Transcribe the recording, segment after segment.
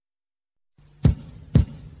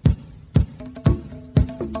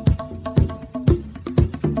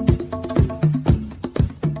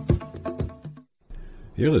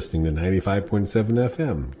You're listening to 95.7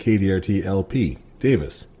 FM, KDRT LP,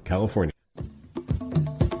 Davis, California.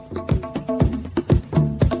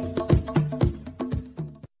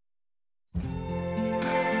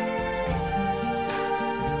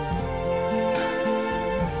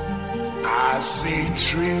 I see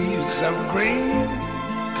trees of green,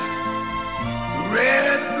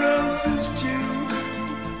 red roses too.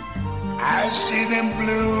 I see them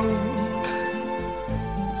bloom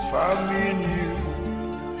for me and you,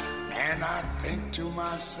 and I think to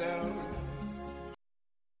myself.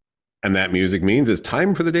 And that music means it's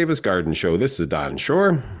time for the Davis Garden Show. This is Don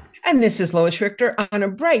Shore. And this is Lois Richter on a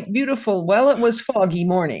bright, beautiful, well, it was foggy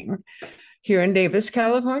morning here in Davis,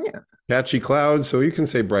 California. Patchy clouds, so you can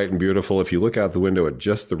say bright and beautiful if you look out the window at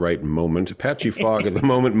just the right moment. Patchy fog at the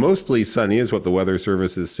moment, mostly sunny is what the Weather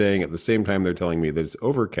Service is saying. At the same time, they're telling me that it's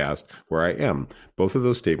overcast where I am. Both of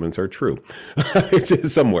those statements are true.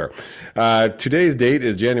 It's somewhere. Today's date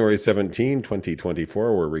is January 17,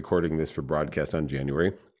 2024. We're recording this for broadcast on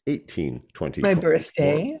January 18, 2024. My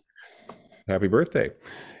birthday. Happy birthday.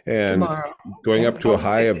 And Tomorrow. Going up to a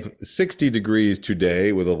high of 60 degrees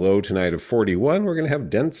today with a low tonight of 41. We're going to have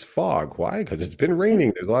dense fog. Why? Because it's been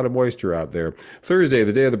raining. There's a lot of moisture out there. Thursday,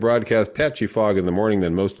 the day of the broadcast, patchy fog in the morning,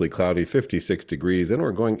 then mostly cloudy, 56 degrees. Then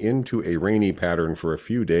we're going into a rainy pattern for a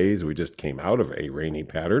few days. We just came out of a rainy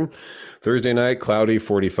pattern. Thursday night, cloudy,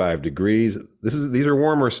 45 degrees. These are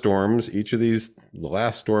warmer storms. Each of these, the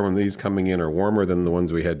last storm and these coming in are warmer than the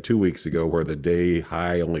ones we had 2 weeks ago where the day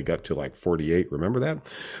high only got to like 48. Remember that?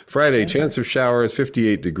 Friday, chance of showers,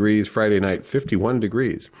 58 degrees. Friday night, 51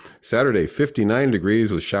 degrees. Saturday, 59 degrees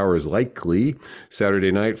with showers likely.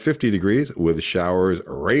 Saturday night, 50 degrees with showers.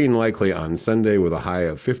 Rain likely on Sunday with a high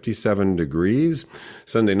of 57 degrees.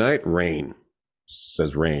 Sunday night, rain.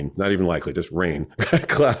 Says rain, not even likely, just rain.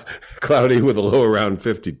 Cloudy with a low around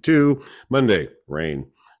 52. Monday, rain.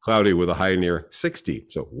 Cloudy with a high near 60,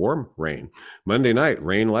 so warm rain. Monday night,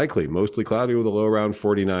 rain likely, mostly cloudy with a low around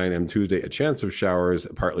 49. And Tuesday, a chance of showers,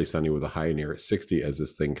 partly sunny with a high near 60 as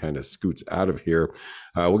this thing kind of scoots out of here.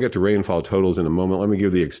 We'll get to rainfall totals in a moment. Let me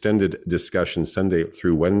give the extended discussion Sunday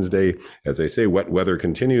through Wednesday. As I say, wet weather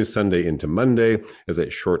continues Sunday into Monday as a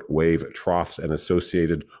short wave troughs and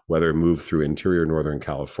associated weather move through interior Northern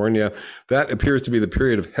California. That appears to be the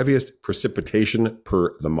period of heaviest precipitation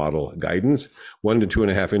per the model guidance. 1 to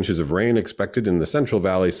 2.5 inches of rain expected in the Central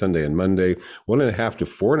Valley Sunday and Monday, 1.5 to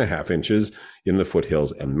 4.5 inches in the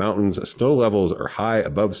foothills and mountains. Snow levels are high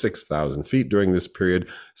above 6,000 feet during this period,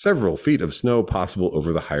 several feet of snow possible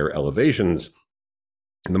over the higher elevations.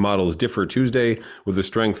 The models differ Tuesday with the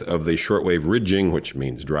strength of the shortwave ridging, which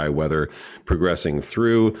means dry weather, progressing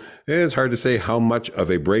through. It's hard to say how much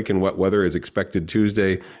of a break in wet weather is expected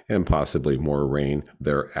Tuesday and possibly more rain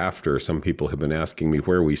thereafter. Some people have been asking me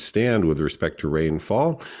where we stand with respect to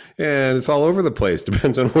rainfall, and it's all over the place.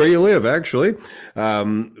 Depends on where you live, actually.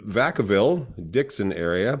 Vacaville, Dixon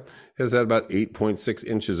area, has had about 8.6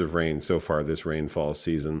 inches of rain so far this rainfall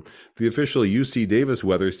season. The official UC Davis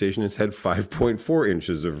weather station has had 5.4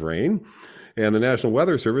 inches of rain. And the National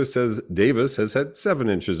Weather Service says Davis has had 7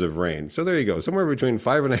 inches of rain. So there you go, somewhere between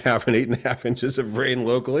 5.5 and 8.5 inches of rain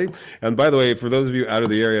locally. And by the way, for those of you out of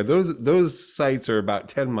the area, those sites are about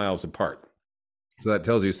 10 miles apart. So that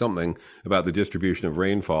tells you something about the distribution of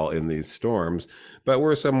rainfall in these storms. But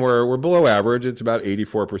we're below average. It's about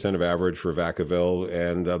 84% of average for Vacaville,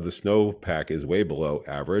 and the snowpack is way below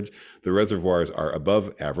average. The reservoirs are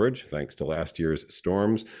above average, thanks to last year's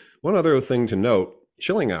storms. One other thing to note,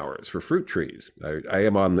 chilling hours for fruit trees. I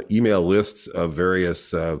am on the email lists of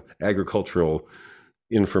various agricultural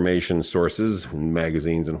information sources,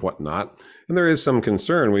 magazines and whatnot. And there is some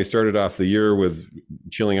concern. We started off the year with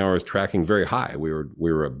chilling hours tracking very high. We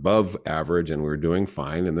were above average and we were doing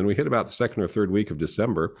fine. And then we hit about the second or third week of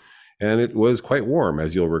December and it was quite warm.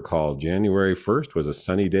 As you'll recall, January 1st was a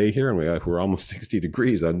sunny day here and we were almost 60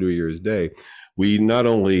 degrees on New Year's Day. We not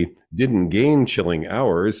only didn't gain chilling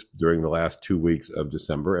hours during the last 2 weeks of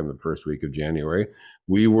December and the first week of January,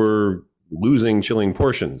 we were losing chilling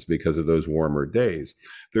portions because of those warmer days.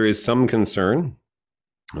 There is some concern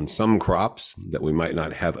on some crops that we might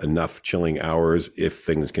not have enough chilling hours if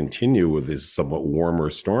things continue with these somewhat warmer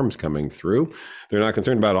storms coming through. They're not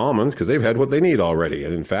concerned about almonds because they've had what they need already.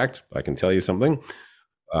 And in fact, I can tell you something.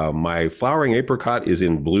 My flowering apricot is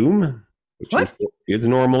in bloom, which is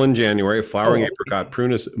normal in January. Flowering apricot,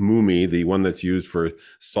 Prunus mumi, the one that's used for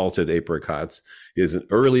salted apricots, is an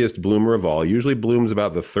earliest bloomer of all. Usually blooms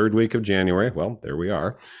about the third week of January. Well, there we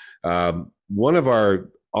are. One of our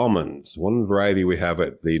almonds, one variety we have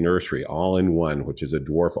at the nursery, all in one, which is a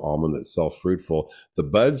dwarf almond that's self-fruitful. The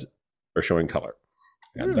buds are showing color.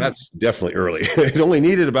 And that's definitely early. It only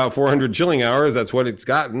needed about 400 chilling hours. That's what it's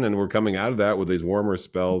gotten. And we're coming out of that with these warmer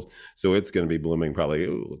spells. So it's going to be blooming probably,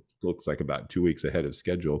 looks like about 2 weeks ahead of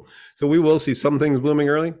schedule. So we will see some things blooming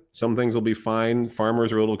early. Some things will be fine.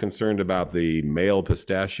 Farmers are a little concerned about the male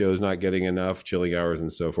pistachios not getting enough chilling hours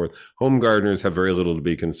and so forth. Home gardeners have very little to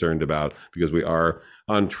be concerned about because we are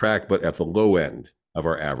on track, but at the low end of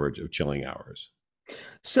our average of chilling hours.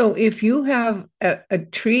 So if you have a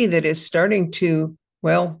tree that is starting to,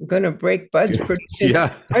 well, going to break buds pretty soon,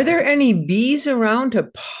 Yeah. are there any bees around to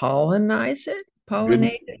pollinize it? Good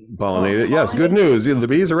pollinated. Yes, good news. The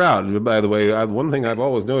bees are out. By the way, one thing I've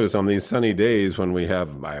always noticed on these sunny days when I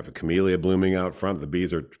have a camellia blooming out front, the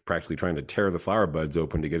bees are practically trying to tear the flower buds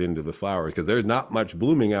open to get into the flowers because there's not much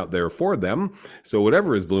blooming out there for them. So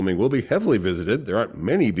whatever is blooming will be heavily visited. There aren't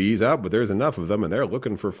many bees out, but there's enough of them and they're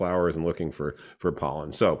looking for flowers and looking for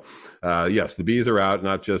pollen. So yes, the bees are out,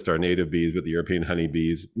 not just our native bees, but the European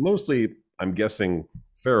honeybees, mostly, I'm guessing,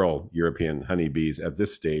 feral European honeybees at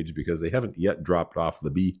this stage because they haven't yet dropped off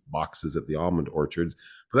the bee boxes at the almond orchards,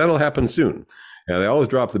 but that'll happen soon. And they always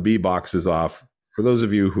drop the bee boxes off. For those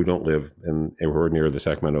of you who don't live or near the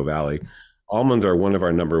Sacramento Valley, almonds are one of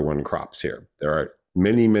our number one crops here. There are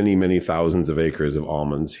many, many, many thousands of acres of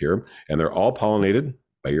almonds here, and they're all pollinated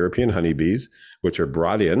by European honeybees, which are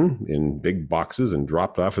brought in big boxes and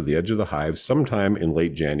dropped off at the edge of the hive sometime in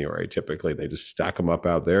late January. Typically, they just stack them up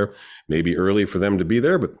out there, maybe early for them to be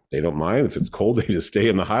there, but they don't mind. If it's cold, they just stay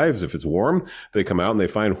in the hives. If it's warm, they come out and they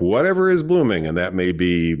find whatever is blooming. And that may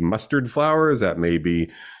be mustard flowers, that may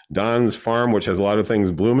be Don's farm, which has a lot of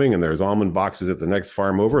things blooming, and there's almond boxes at the next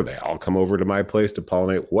farm over. They all come over to my place to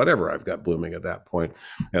pollinate whatever I've got blooming at that point.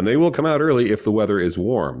 And they will come out early if the weather is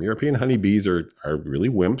warm. European honeybees are really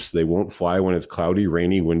wimps. They won't fly when it's cloudy,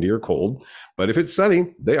 rainy, windy, or cold. But if it's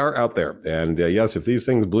sunny, they are out there. And yes, if these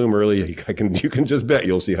things bloom early, you can just bet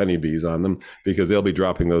you'll see honeybees on them because they'll be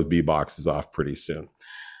dropping those bee boxes off pretty soon.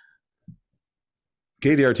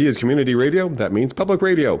 KDRT is community radio. That means public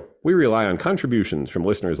radio. We rely on contributions from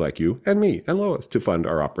listeners like you and me and Lois to fund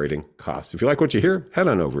our operating costs. If you like what you hear, head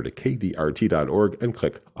on over to kdrt.org and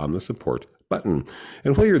click on the support button.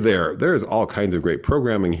 And while you're there, there's all kinds of great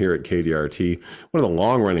programming here at KDRT. One of the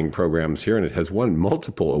long-running programs here, and it has won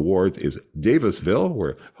multiple awards, is Davisville,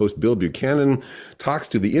 where host Bill Buchanan talks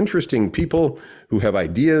to the interesting people who have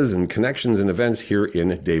ideas and connections and events here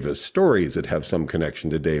in Davis. Stories that have some connection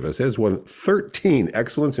to Davis. It has won 13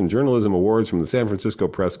 Excellence in Journalism Awards from the San Francisco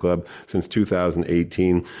Press Club since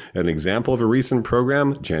 2018. An example of a recent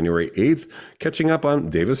program, January 8th, catching up on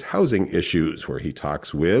Davis housing issues, where he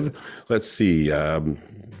talks with, let's see, a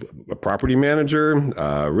property manager,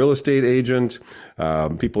 real estate agent,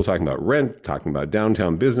 people talking about rent, talking about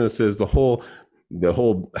downtown businesses, the whole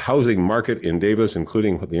housing market in Davis,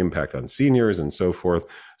 including the impact on seniors and so forth.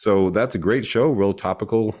 So that's a great show, real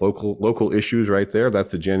topical local issues right there. That's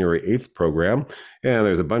the January 8th program. And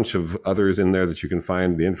there's a bunch of others in there that you can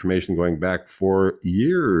find the information going back for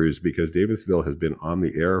years, because Davisville has been on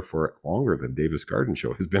the air for longer than Davis Garden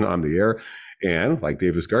Show has been on the air. And like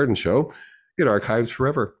Davis Garden Show, it archives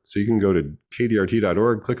forever. So you can go to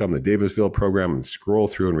kdrt.org, click on the Davisville program, and scroll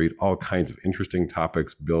through and read all kinds of interesting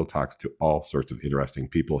topics. Bill talks to all sorts of interesting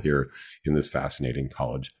people here in this fascinating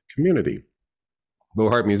college community.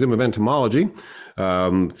 Bohart Museum of Entomology,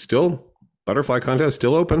 still, butterfly contest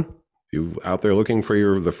still open. If you're out there looking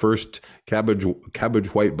for the first cabbage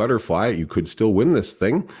white butterfly, you could still win this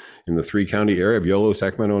thing in the 3-county area of Yolo,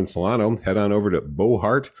 Sacramento, and Solano. Head on over to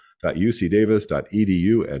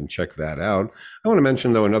bohart.ucdavis.edu and check that out. I want to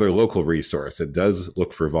mention, though, another local resource that does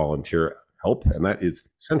look for volunteer help, and that is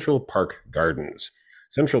Central Park Gardens.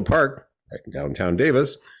 Central Park, right in downtown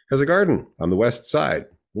Davis, has a garden on the west side.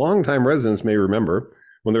 Longtime residents may remember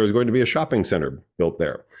when there was going to be a shopping center built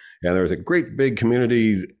there, and there was a great big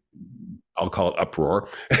community, I'll call it uproar,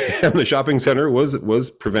 and the shopping center was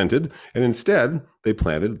prevented, and instead they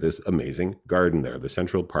planted this amazing garden there, the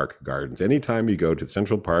Central Park Gardens. Anytime you go to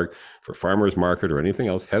Central Park for farmers market or anything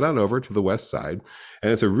else, head on over to the west side,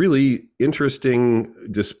 and it's a really interesting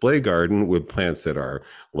display garden with plants that are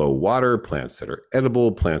low water, plants that are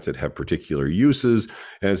edible, plants that have particular uses,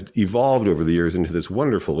 and it's evolved over the years into this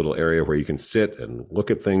wonderful little area where you can sit and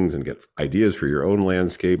look at things and get ideas for your own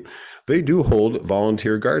landscape. They do hold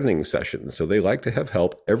volunteer gardening sessions, so they like to have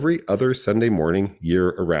help every other Sunday morning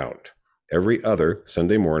year-round. Every other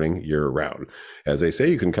Sunday morning year-round. As they say,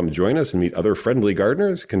 you can come join us and meet other friendly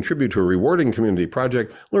gardeners, contribute to a rewarding community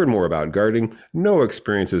project, learn more about gardening. No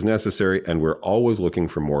experience is necessary, and we're always looking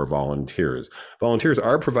for more volunteers. Volunteers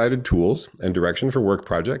are provided tools and direction for work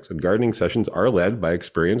projects, and gardening sessions are led by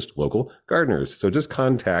experienced local gardeners. So just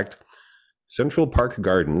contact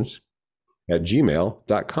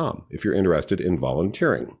centralparkgardens@gmail.com if you're interested in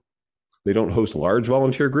volunteering. They don't host large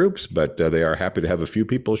volunteer groups, but they are happy to have a few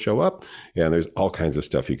people show up. And there's all kinds of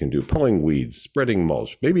stuff you can do. Pulling weeds, spreading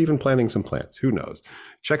mulch, maybe even planting some plants. Who knows?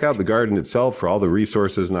 Check out the garden itself for all the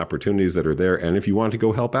resources and opportunities that are there. And if you want to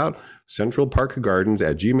go help out,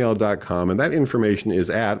 centralparkgardens@gmail.com. And that information is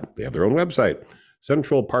they have their own website,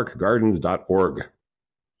 centralparkgardens.org.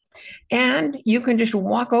 And you can just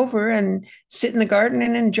walk over and sit in the garden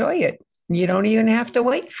and enjoy it. You don't even have to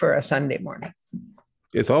wait for a Sunday morning.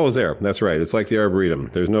 It's always there. That's right. It's like the Arboretum.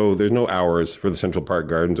 There's no hours for the Central Park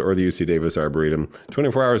Gardens or the UC Davis Arboretum.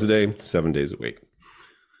 24 hours a day, 7 days a week.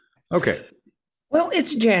 Okay. Well,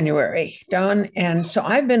 it's January, Don, and so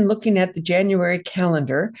I've been looking at the January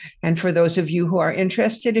calendar. And for those of you who are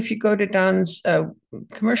interested, if you go to Don's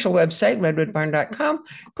commercial website, redwoodbarn.com,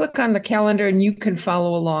 click on the calendar and you can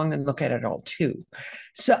follow along and look at it all too.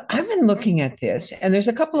 So I've been looking at this, and there's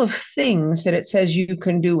a couple of things that it says you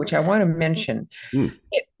can do, which I want to mention.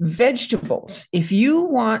 Vegetables. If you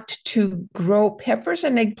want to grow peppers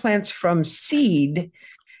and eggplants from seed,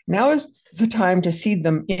 now is the time to seed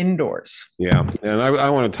them indoors. Yeah, and I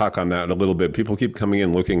want to talk on that a little bit. People keep coming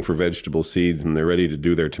in looking for vegetable seeds, and they're ready to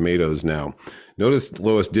do their tomatoes now. Notice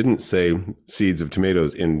Lois didn't say seeds of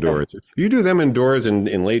tomatoes indoors. You do them indoors in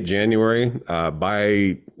late January.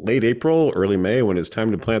 By late April, early May, when it's time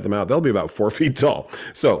to plant them out, they'll be about 4 feet tall.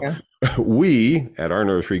 So we at our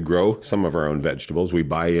nursery grow some of our own vegetables. We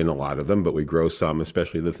buy in a lot of them, but we grow some,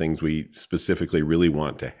 especially the things we specifically really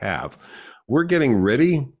want to have. We're getting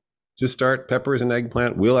ready to start peppers and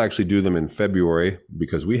eggplant. We'll actually do them in February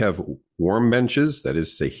because we have warm benches, that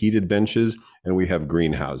is, say, heated benches, and we have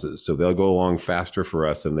greenhouses. So they'll go along faster for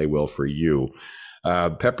us than they will for you.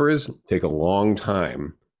 Peppers take a long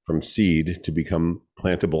time from seed to become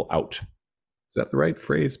plantable out. Is that the right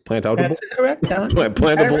phrase? Plant outable? That's correct, Don.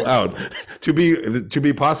 Plantable out. to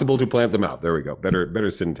be possible to plant them out. There we go. Better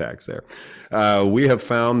syntax there. We have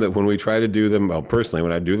found that when we try to do them, well, personally,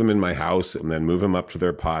 when I do them in my house and then move them up to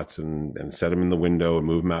their pots and set them in the window and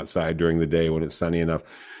move them outside during the day when it's sunny enough,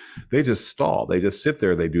 they just stall. They just sit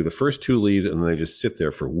there. They do the first 2 leaves and then they just sit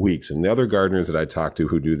there for weeks. And the other gardeners that I talk to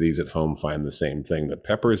who do these at home find the same thing, that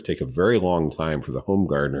peppers take a very long time for the home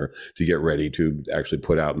gardener to get ready to actually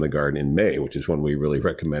put out in the garden in May, which is when we really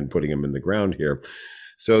recommend putting them in the ground here.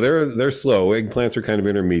 So they're slow. Eggplants are kind of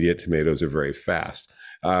intermediate. Tomatoes are very fast.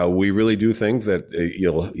 We really do think that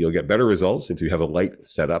you'll get better results if you have a light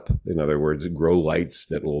setup. In other words, grow lights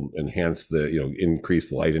that will enhance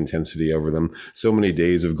increase the light intensity over them. So many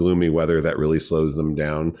days of gloomy weather that really slows them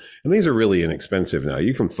down. And these are really inexpensive now.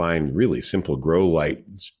 You can find really simple grow light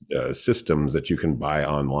systems that you can buy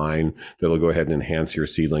online that'll go ahead and enhance your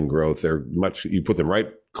seedling growth. You put them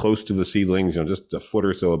right close to the seedlings, just a foot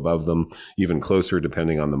or so above them, even closer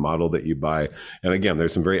depending on the model that you buy. And again,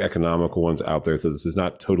 there's some very economical ones out there, so this is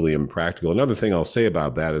not totally impractical. Another thing I'll say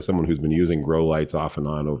about that is someone who's been using grow lights off and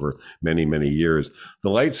on over many, many years, the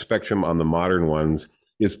light spectrum on the modern ones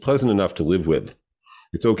is pleasant enough to live with.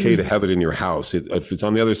 It's okay to have it in your house. If it's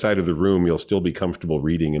on the other side of the room, you'll still be comfortable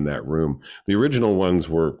reading in that room. The original ones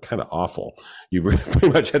were kind of awful. You pretty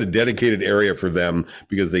much had a dedicated area for them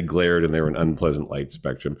because they glared and they were an unpleasant light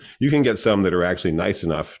spectrum. You can get some that are actually nice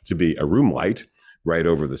enough to be a room light right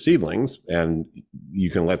over the seedlings, and you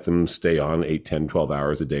can let them stay on 8, 10, 12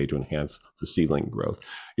 hours a day to enhance the seedling growth.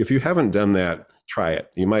 If you haven't done that, try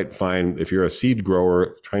it. You might find if you're a seed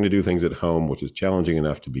grower trying to do things at home, which is challenging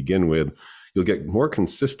enough to begin with, you'll get more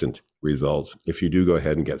consistent results if you do go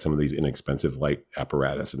ahead and get some of these inexpensive light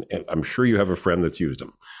apparatus. And I'm sure you have a friend that's used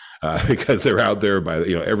them because they're out there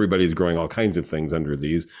everybody's growing all kinds of things under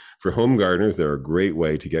these. For home gardeners, they're a great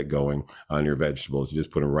way to get going on your vegetables. You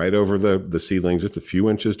just put them right over the seedlings, just a few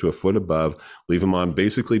inches to a foot above, leave them on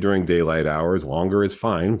basically during daylight hours. Longer is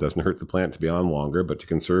fine. Doesn't hurt the plant to be on longer, but to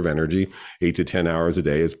conserve energy, 8 to 10 hours a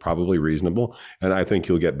day is probably reasonable. And I think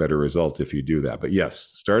you'll get better results if you do that. But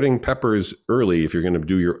yes, starting peppers early, if you're going to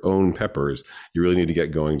do your own peppers, you really need to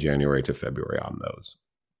get going January to February on those.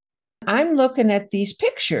 I'm looking at these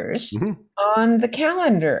pictures on the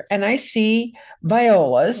calendar and I see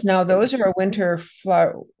violas. Now, those are a winter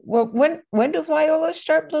flower. Well, when do violas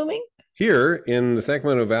start blooming? Here in the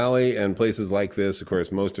Sacramento Valley and places like this, of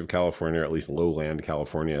course, most of California, or at least lowland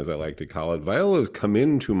California, as I like to call it, violas come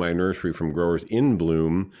into my nursery from growers in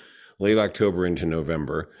bloom late October into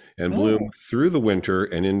November, and bloom Oh, through the winter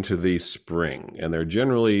and into the spring. And they're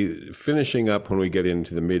generally finishing up when we get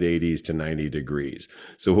into the mid 80s to 90 degrees.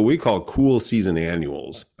 So what we call cool season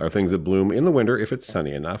annuals are things that bloom in the winter if it's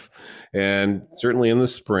sunny enough, and certainly in the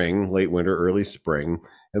spring, late winter, early spring.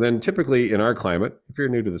 And then typically in our climate, if you're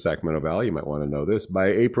new to the Sacramento Valley, you might want to know this, by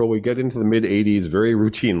April, we get into the mid 80s very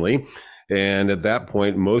routinely. And at that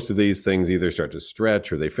point, most of these things either start to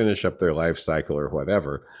stretch or they finish up their life cycle or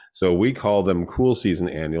whatever. So we call them cool season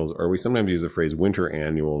annuals, or we sometimes use the phrase winter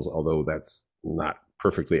annuals, although that's not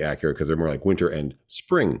perfectly accurate because they're more like winter and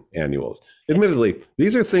spring annuals. Admittedly,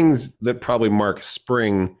 these are things that probably mark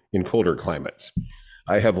spring in colder climates.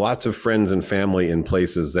 I have lots of friends and family in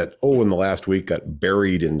places that, in the last week got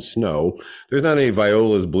buried in snow. There's not any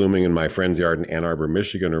violas blooming in my friend's yard in Ann Arbor,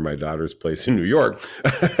 Michigan, or my daughter's place in New York.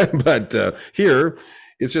 But here,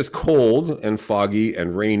 it's just cold and foggy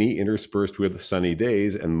and rainy interspersed with sunny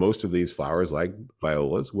days. And most of these flowers, like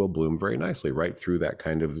violas, will bloom very nicely right through that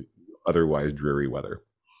kind of otherwise dreary weather.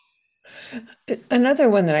 another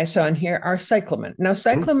one that I saw in here are cyclamen. Now,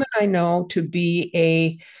 cyclamen I know to be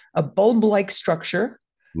a bulb-like structure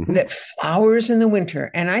Mm-hmm. that flowers in the winter.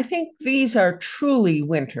 And I think these are truly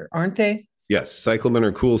winter, aren't they? Yes, cyclamen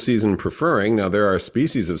are cool season preferring. Now, there are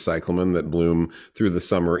species of cyclamen that bloom through the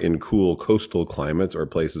summer in cool coastal climates or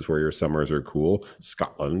places where your summers are cool,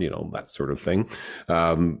 Scotland, that sort of thing.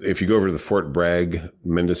 If you go over to the Fort Bragg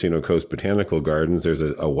Mendocino Coast Botanical Gardens, there's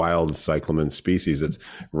a wild cyclamen species that's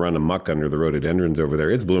run amok under the rhododendrons over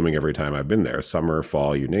there. It's blooming every time I've been there, summer,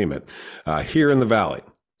 fall, you name it. Here in the valley,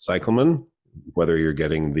 cyclamen, whether you're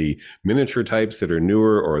getting the miniature types that are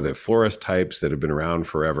newer or the florist types that have been around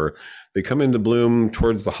forever, they come into bloom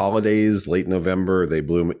towards the holidays, late November. They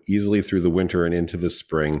bloom easily through the winter and into the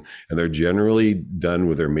spring, and they're generally done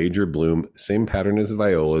with their major bloom, same pattern as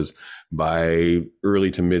violas, by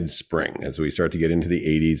early to mid-spring. As we start to get into the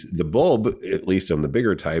 80s, the bulb, at least on the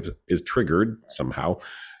bigger types, is triggered somehow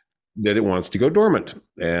that it wants to go dormant.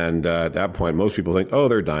 And at that point, most people think,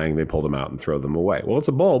 they're dying. They pull them out and throw them away. Well, it's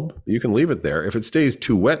a bulb. You can leave it there. If it stays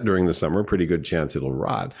too wet during the summer, pretty good chance it'll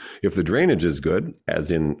rot. If the drainage is good, as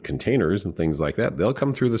in containers and things like that, they'll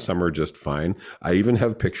come through the summer just fine. I even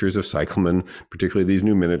have pictures of cyclamen, particularly these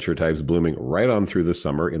new miniature types, blooming right on through the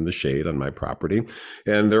summer in the shade on my property.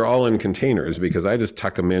 And they're all in containers because I just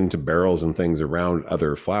tuck them into barrels and things around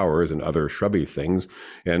other flowers and other shrubby things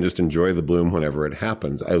and just enjoy the bloom whenever it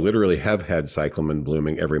happens. I literally have had cyclamen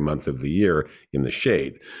blooming every month of the year in the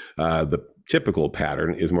shade. The typical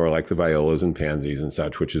pattern is more like the violas and pansies and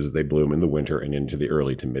such, which is they bloom in the winter and into the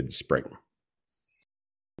early to mid-spring.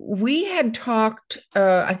 We had talked,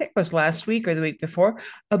 I think it was last week or the week before,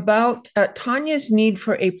 about Tanya's need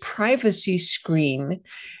for a privacy screen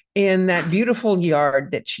in that beautiful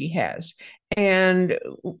yard that she has. And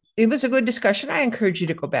it was a good discussion. I encourage you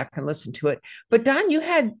to go back and listen to it. But Don, you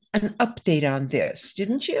had an update on this,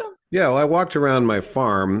 didn't you? Yeah, well, I walked around my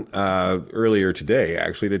farm earlier today,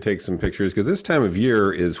 actually, to take some pictures, because this time of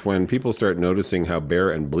year is when people start noticing how bare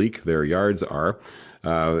and bleak their yards are.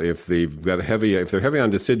 If they're heavy on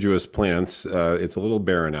deciduous plants, it's a little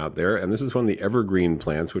barren out there. And this is when the evergreen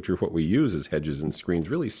plants, which are what we use as hedges and screens,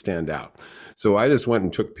 really stand out. So I just went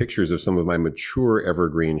and took pictures of some of my mature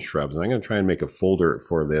evergreen shrubs. And I'm going to try and make a folder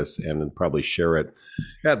for this and probably share it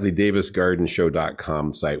at the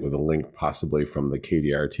davisgardenshow.com site with a link possibly from the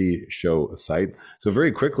KDRT show site. So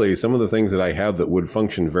very quickly, some of the things that I have that would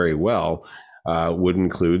function very well would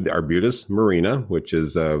include the Arbutus marina, which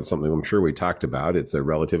is something I'm sure we talked about. It's a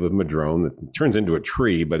relative of madrone that turns into a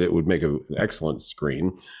tree, but it would make an excellent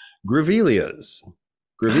screen. Grevilleas.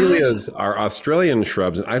 Grevilleas are Australian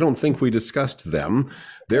shrubs, and I don't think we discussed them.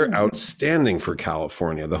 They're outstanding for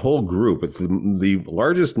California, the whole group. It's the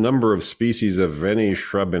largest number of species of any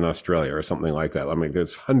shrub in Australia or something like that. I mean,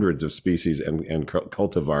 there's hundreds of species and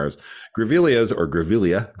cultivars. Grevilleas or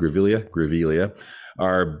Grevillea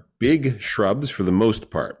are big shrubs for the most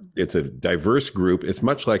part. It's a diverse group. It's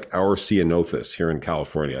much like our ceanothus here in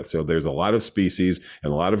California. So there's a lot of species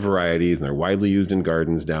and a lot of varieties, and they're widely used in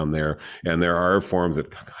gardens down there. And there are forms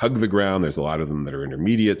that hug the ground. There's a lot of them that are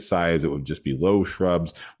intermediate size. It would just be low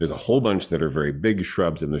shrubs. There's a whole bunch that are very big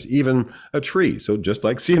shrubs, and there's even a tree. So just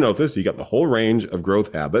like ceanothus, you got the whole range of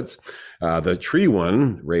growth habits. The tree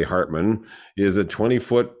one, Ray Hartman, is a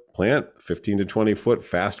 20-foot plant, 15 to 20 foot,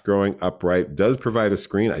 fast growing, upright, does provide a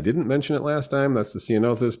screen. I didn't mention it last time. That's the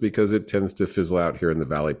ceanothus because it tends to fizzle out here in the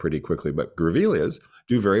valley pretty quickly, but grevilleas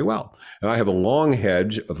do very well. And I have a long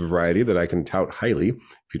hedge of a variety that I can tout highly,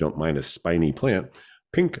 if you don't mind a spiny plant,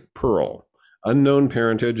 pink pearl. Unknown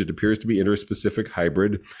parentage. It appears to be interspecific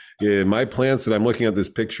hybrid. My plants that I'm looking at this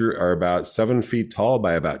picture are about 7 feet tall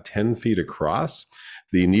by about 10 feet across.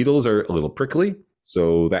 The needles are a little prickly,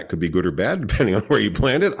 so that could be good or bad depending on where you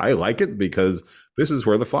plant it. I like it because this is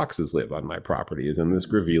where the foxes live on my property, is in this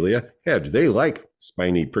grevillea hedge. They like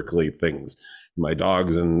spiny, prickly things. My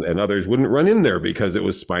dogs and others wouldn't run in there because it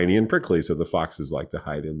was spiny and prickly, so the foxes like to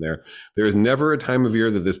hide in there. There is never a time of year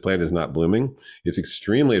that this plant is not blooming. It's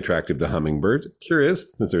extremely attractive to hummingbirds. Curious,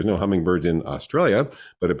 since there's no hummingbirds in Australia,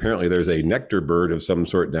 but apparently there's a nectar bird of some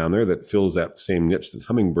sort down there that fills that same niche that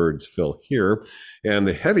hummingbirds fill here. And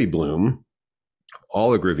the heavy bloom,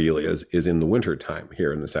 all the grevilleas, is in the winter time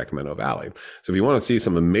here in the Sacramento Valley. So if you want to see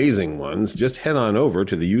some amazing ones, just head on over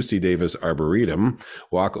to the UC Davis Arboretum,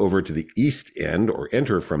 walk over to the East End or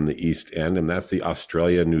enter from the East End, and that's the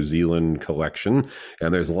Australia, New Zealand collection.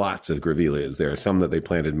 And there's lots of grevilleas there, some that they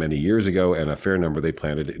planted many years ago and a fair number they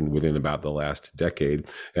planted within about the last decade.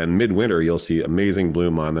 And midwinter, you'll see amazing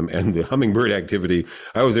bloom on them. And the hummingbird activity,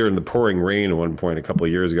 I was there in the pouring rain at one point a couple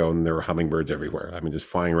of years ago, and there were hummingbirds everywhere. I mean, just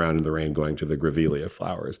flying around in the rain going to the grevillea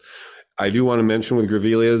flowers. I do want to mention with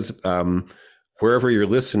grevilleas, wherever you're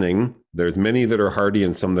listening, there's many that are hardy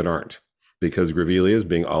and some that aren't, because grevilleas,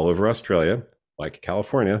 being all over Australia, like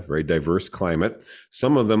California, very diverse climate,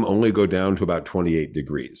 some of them only go down to about 28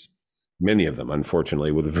 degrees. Many of them,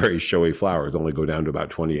 unfortunately, with very showy flowers, only go down to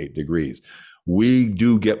about 28 degrees. We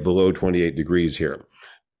do get below 28 degrees here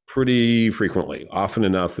pretty frequently, often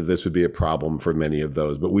enough that this would be a problem for many of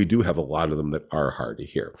those, but we do have a lot of them that are hardy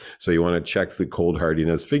here. So you want to check the cold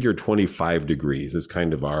hardiness. Figure 25 degrees is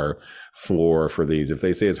kind of our floor for these. If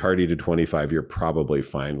they say it's hardy to 25, you're probably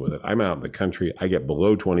fine with it. I'm out in the country. I get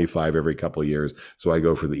below 25 every couple of years, so I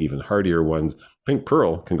go for the even hardier ones. Pink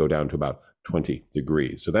Pearl can go down to about 20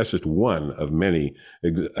 degrees. So that's just one of many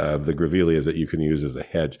of the grevilleas that you can use as a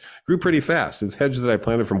hedge. Grew pretty fast. This hedge that I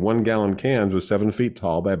planted from 1 gallon cans was 7 feet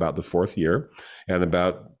tall by about the 4th year and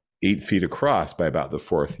about 8 feet across by about the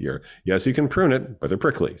 4th year. Yes, you can prune it, but they're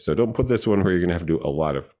prickly. So don't put this one where you're going to have to do a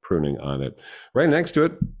lot of pruning on it. Right next to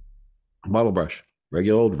it, bottle brush,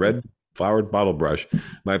 regular old red flowered bottle brush.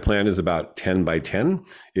 My plant is about 10 by 10.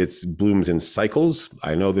 It blooms in cycles.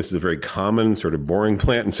 I know this is a very common sort of boring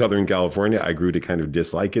plant in Southern California. I grew to kind of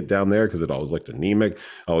dislike it down there because it always looked anemic.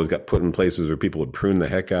 Always got put in places where people would prune the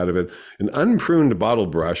heck out of it. An unpruned bottle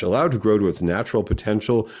brush, allowed to grow to its natural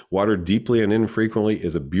potential, watered deeply and infrequently,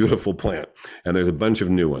 is a beautiful plant. And there's a bunch of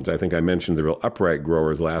new ones. I think I mentioned the real upright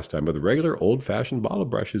growers last time, but the regular old-fashioned bottle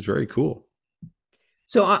brush is very cool.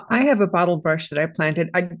 So I have a bottle brush that I planted.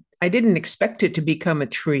 I didn't expect it to become a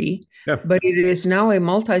tree, Yeah. but it is now a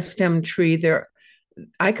multi-stem tree. There,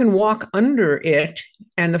 I can walk under it,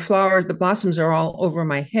 and the blossoms are all over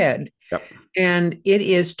my head. Yep. And it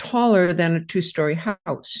is taller than a 2-story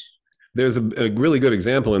house. There's a really good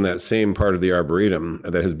example in that same part of the Arboretum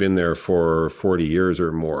that has been there for 40 years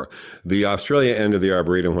or more. The Australia end of the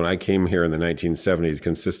Arboretum, when I came here in the 1970s,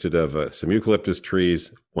 consisted of some eucalyptus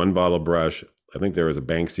trees, one bottle brush. I think there was a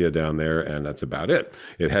banksia down there, and that's about it.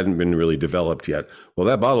 It hadn't been really developed yet. Well,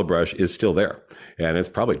 that bottle brush is still there, and it's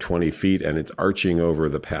probably 20 feet, and it's arching over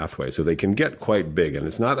the pathway. So they can get quite big, and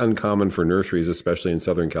it's not uncommon for nurseries, especially in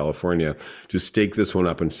Southern California, to stake this one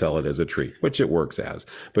up and sell it as a tree, which it works as.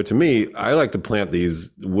 But to me, I like to plant these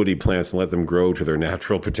woody plants and let them grow to their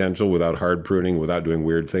natural potential without hard pruning, without doing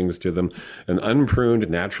weird things to them. An unpruned,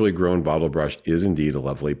 naturally grown bottle brush is indeed a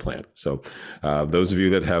lovely plant. So those of you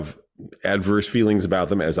that have adverse feelings about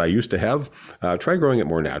them, as I used to have, try growing it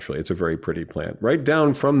more naturally. It's a very pretty plant. Right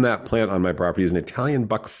down from that plant on my property is an Italian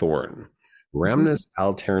buckthorn, Rhamnus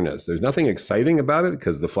alternus. There's nothing exciting about it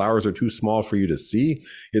because the flowers are too small for you to see.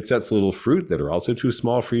 It sets little fruit that are also too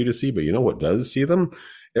small for you to see, but you know what does see them?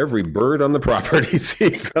 Every bird on the property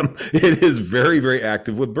sees them. It is very, very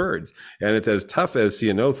active with birds. And it's as tough as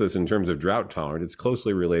ceanothus in terms of drought tolerant. It's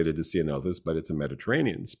closely related to ceanothus, but it's a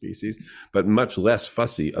Mediterranean species, but much less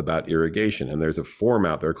fussy about irrigation. And there's a form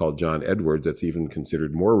out there called John Edwards that's even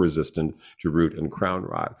considered more resistant to root and crown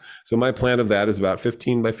rot. So my plant of that is about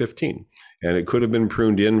 15 by 15. And it could have been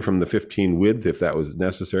pruned in from the 15 width if that was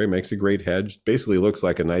necessary. Makes a great hedge. Basically looks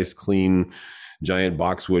like a nice, clean, giant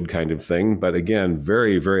boxwood kind of thing. But again,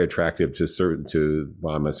 very, very attractive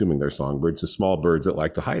well, I'm assuming they're songbirds, to small birds that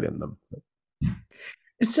like to hide in them.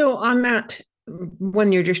 So on that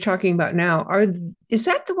one you're just talking about now, is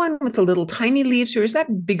that the one with the little tiny leaves, or is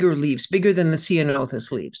that bigger leaves, bigger than the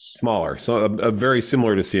ceanothus leaves? Smaller. So very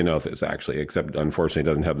similar to ceanothus, actually, except unfortunately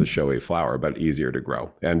it doesn't have the showy flower, but easier to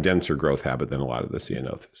grow and denser growth habit than a lot of the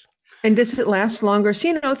ceanothus. And does it last longer?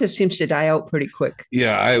 Ceanothus seems to die out pretty quick.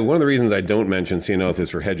 Yeah, one of the reasons I don't mention ceanothus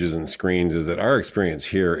for hedges and screens is that our experience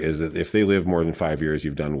here is that if they live more than 5 years,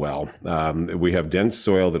 you've done well. We have dense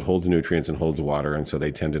soil that holds nutrients and holds water, and so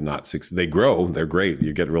they tend to not succeed. They grow, they're great.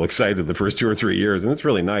 You get real excited the first 2 or 3 years, and it's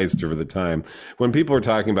really nice over the time. When people are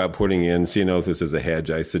talking about putting in ceanothus as a hedge,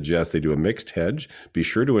 I suggest they do a mixed hedge. Be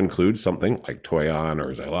sure to include something like toyon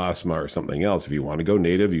or xylosma or something else. If you want to go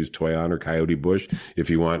native, use toyon or coyote bush. If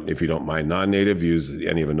you don't mind non-native, use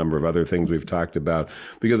any of a number of other things we've talked about,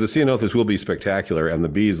 because the ceanothus will be spectacular and the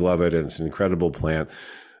bees love it and it's an incredible plant.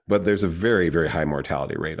 But there's a very, very high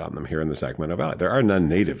mortality rate on them here in the Sacramento Valley. There are none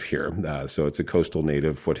native here. So it's a coastal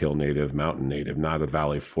native, foothill native, mountain native, not a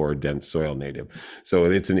valley floor, dense soil native. So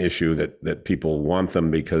it's an issue that people want them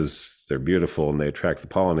because they're beautiful and they attract the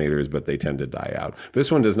pollinators, but they tend to die out.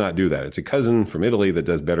 This one does not do that. It's a cousin from Italy that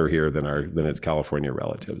does better here than its California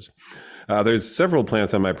relatives. There's several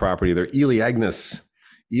plants on my property. They're Eleagnus,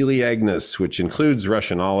 which includes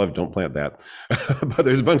Russian olive. Don't plant that. But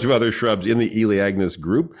there's a bunch of other shrubs in the Eleagnus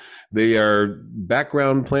group. They are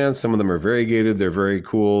background plants. Some of them are variegated. They're very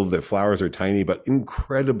cool. The flowers are tiny, but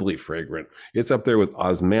incredibly fragrant. It's up there with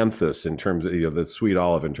osmanthus in terms of the sweet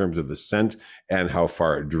olive, in terms of the scent and how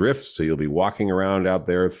far it drifts. So you'll be walking around out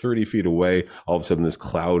there 30 feet away. All of a sudden, this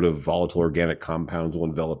cloud of volatile organic compounds will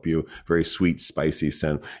envelop you. Very sweet, spicy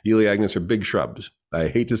scent. Eleagnus are big shrubs. I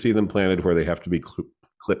hate to see them planted where they have to be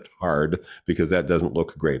clipped hard, because that doesn't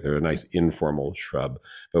look great. They're a nice informal shrub,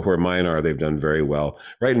 but where mine are, they've done very well.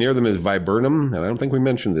 Right near them is viburnum, and I don't think we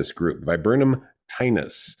mentioned this group. Viburnum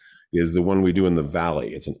tinus is the one we do in the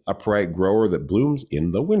valley. It's an upright grower that blooms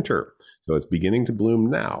in the winter. So it's beginning to bloom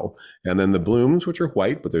now. And then the blooms, which are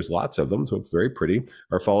white, but there's lots of them, so it's very pretty,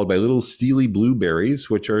 are followed by little steely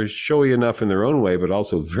blueberries, which are showy enough in their own way, but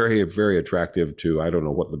also very, very attractive to, I don't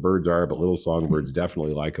know what the birds are, but little songbirds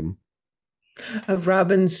definitely like them.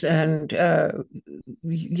 Robins and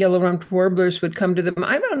yellow-rumped warblers would come to them.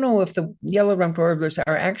 I don't know if the yellow-rumped warblers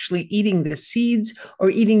are actually eating the seeds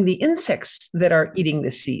or eating the insects that are eating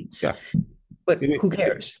the seeds. Yeah. But who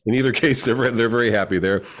cares? In either case, they're very happy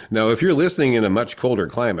there. Now, if you're listening in a much colder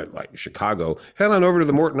climate like Chicago, head on over to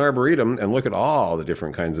the Morton Arboretum and look at all the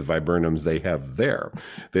different kinds of viburnums they have there.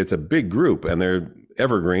 It's a big group, and they're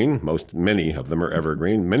evergreen. Many of them are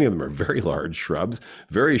evergreen. Many of them are very large shrubs,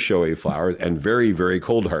 very showy flowers, and very, very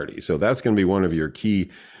cold hardy. So that's going to be one of your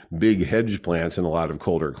key big hedge plants in a lot of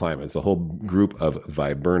colder climates, a whole group of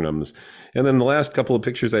viburnums. And then the last couple of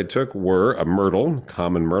pictures I took were a myrtle,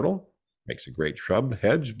 common myrtle. Makes a great shrub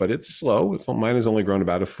hedge, but it's slow. Mine has only grown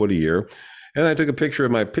about a foot a year. And I took a picture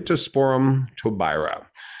of my Pittosporum tobira.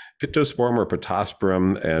 Pittosporum or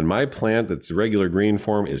Pittosporum, and my plant that's regular green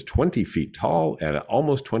form is 20 feet tall and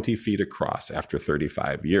almost 20 feet across after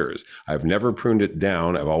 35 years. I've never pruned it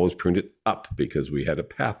down. I've always pruned it up because we had a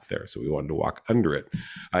path there, so we wanted to walk under it.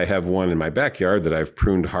 I have one in my backyard that I've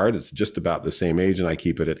pruned hard. It's just about the same age, and I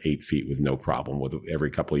keep it at 8 feet with no problem. With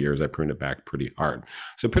every couple of years, I prune it back pretty hard.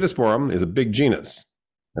 So Pittosporum is a big genus,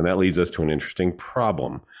 and that leads us to an interesting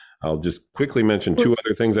problem. I'll just quickly mention two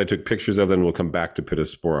other things I took pictures of, then we'll come back to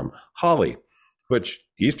Pittosporum. Holly, which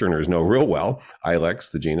Easterners know real well,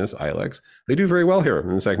 Ilex, the genus Ilex, they do very well here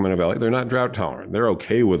in the Sacramento Valley. They're not drought tolerant. They're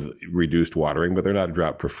okay with reduced watering, but they're not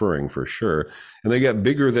drought preferring for sure. And they get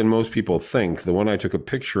bigger than most people think. The one I took a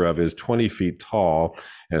picture of is 20 feet tall,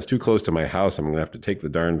 and it's too close to my house. I'm going to have to take the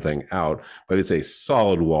darn thing out, but it's a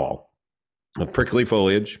solid wall of prickly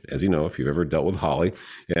foliage, as you know, if you've ever dealt with holly,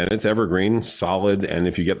 and it's evergreen, solid, and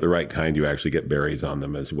if you get the right kind, you actually get berries on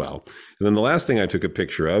them as well. And then the last thing I took a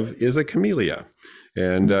picture of is a camellia.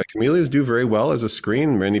 And camellias do very well as a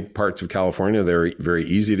screen. Many parts of California, they're very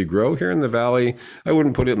easy to grow. Here in the valley, I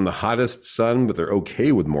wouldn't put it in the hottest sun, but they're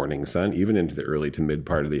okay with morning sun, even into the early to mid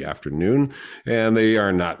part of the afternoon. And they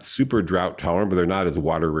are not super drought tolerant, but they're not as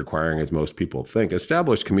water requiring as most people think.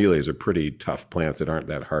 Established camellias are pretty tough plants that aren't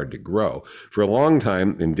that hard to grow. For a long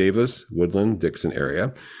time in Davis, Woodland, Dixon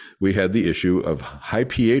area, we had the issue of high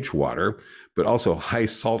pH water, but also high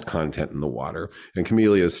salt content in the water, and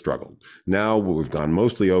camellias struggled. Now we've gone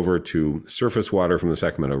mostly over to surface water from the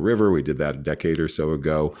Sacramento River. We did that a decade or so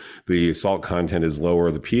ago. The salt content is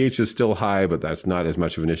lower. The pH is still high, but that's not as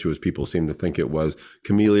much of an issue as people seem to think it was.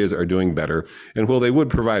 Camellias are doing better, and while they would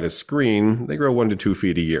provide a screen, they grow 1 to 2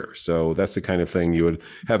 feet a year. So that's the kind of thing you would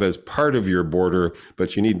have as part of your border,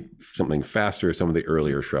 but you need something faster. Some of the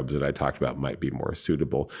earlier shrubs that I talked about might be more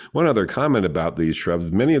suitable. One other comment about these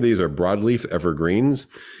shrubs, many of these are broadleaf evergreens.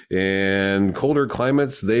 In colder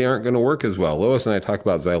climates, they aren't going to work as well. Lois and and I talk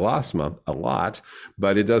about xylosma a lot,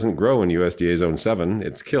 but it doesn't grow in USDA Zone 7.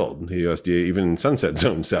 It's killed, the USDA, even in Sunset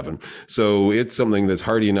Zone 7. So it's something that's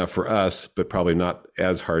hardy enough for us, but probably not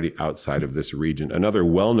as hardy outside of this region. Another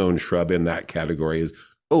well-known shrub in that category is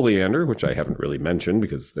oleander, which I haven't really mentioned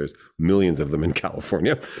because there's millions of them in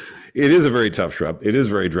California. It is a very tough shrub. It is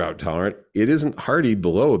very drought tolerant. It isn't hardy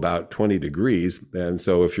below about 20 degrees. And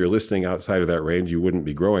so if you're listening outside of that range, you wouldn't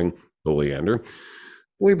be growing oleander.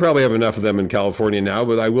 We probably have enough of them in California now,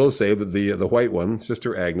 but I will say that the white one,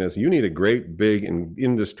 Sister Agnes, you need a great, big, and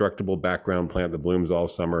indestructible background plant that blooms all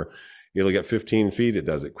summer. It'll get 15 feet. It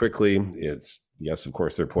does it quickly. It's, yes, of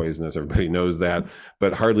course, they're poisonous. Everybody knows that,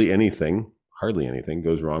 but hardly anything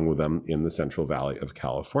goes wrong with them in the Central Valley of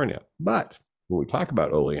California. But when we talk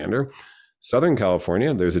about oleander, Southern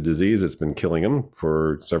California, there's a disease that's been killing them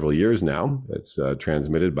for several years now. It's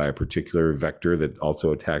transmitted by a particular vector that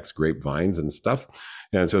also attacks grapevines and stuff.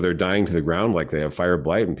 And so they're dying to the ground like they have fire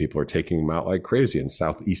blight, and people are taking them out like crazy in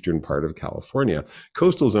southeastern part of California.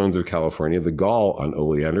 Coastal zones of California, the gall on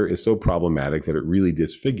oleander is so problematic that it really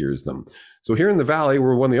disfigures them. So here in the valley,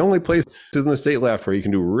 we're one of the only places in the state left where you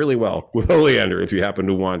can do really well with oleander if you happen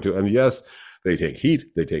to want to. And yes, they take heat,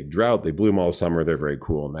 they take drought, they bloom all summer. They're very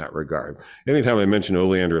cool in that regard. Anytime I mention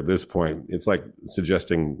oleander at this point, it's like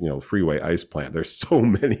suggesting, freeway ice plant. There's so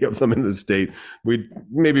many of them in the state.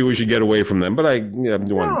 Maybe we should get away from them, but I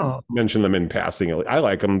want to mention them in passing. I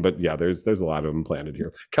like them, but yeah, there's a lot of them planted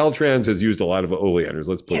here. Caltrans has used a lot of oleanders.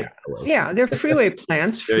 Let's put it that way. Yeah, they're freeway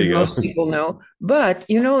plants, most people know. But,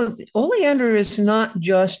 oleander is not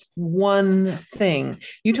just one thing.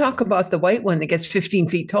 You talk about the white one that gets 15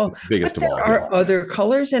 feet tall. Biggest of all. Are other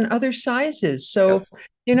colors and other sizes. So,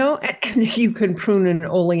 yes. And you can prune an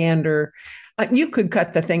oleander. You could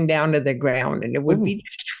cut the thing down to the ground and it would be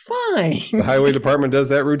just fine. The highway department does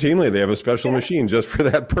that routinely. They have a special machine just for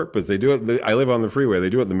that purpose. They do it. I live on the freeway.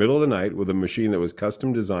 They do it in the middle of the night with a machine that was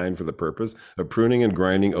custom designed for the purpose of pruning and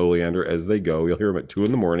grinding oleander as they go. You'll hear them at 2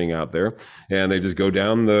 a.m. out there, and they just go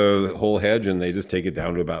down the whole hedge and they just take it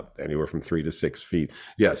down to about anywhere from 3 to 6 feet.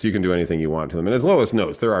 Yes, you can do anything you want to them. And as Lois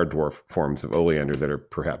knows, there are dwarf forms of oleander that are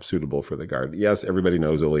perhaps suitable for the garden. Yes, everybody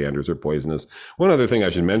knows oleanders are poisonous. One other thing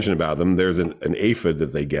I should mention about them, there's an aphid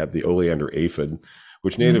that they get, the oleander aphid,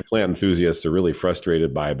 which native plant enthusiasts are really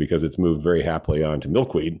frustrated by because it's moved very happily on to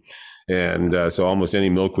milkweed. And so almost any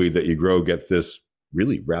milkweed that you grow gets this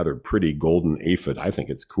really rather pretty golden aphid. I think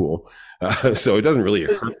it's cool. So it doesn't really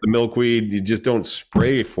hurt the milkweed. You just don't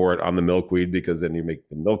spray for it on the milkweed because then you make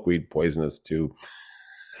the milkweed poisonous to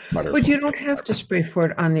butterflies. But you don't have to spray for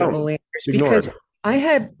it on the oleanders because I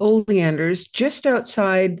had oleanders just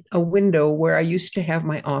outside a window where I used to have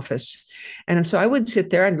my office. And so I would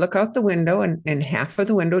sit there and look out the window, and half of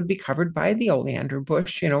the window would be covered by the oleander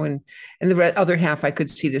bush, and the other half I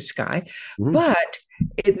could see the sky. Mm-hmm. But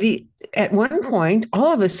at one point,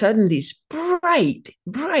 all of a sudden, these bright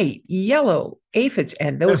yellow aphids,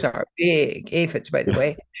 and those are big aphids, by the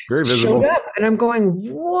way, very visible. Showed up, and I'm going,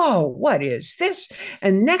 whoa, what is this?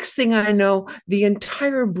 And next thing I know, the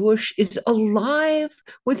entire bush is alive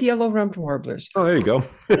with yellow-rumped warblers. Oh, there you go.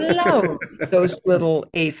 Love those little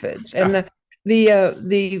aphids, and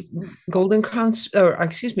the golden crowns,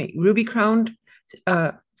 ruby crowned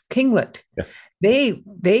kinglet. Yeah.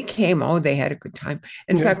 They came, they had a good time.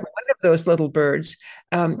 In fact, one of those little birds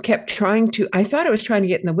kept trying to, I thought it was trying to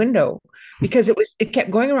get in the window because it kept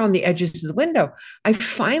going around the edges of the window. I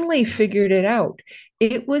finally figured it out.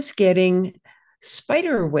 It was getting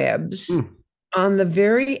spider webs on the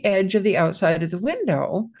very edge of the outside of the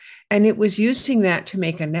window, and it was using that to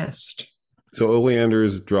make a nest. So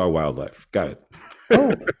oleanders draw wildlife. Got it.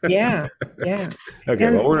 Oh, yeah. Okay,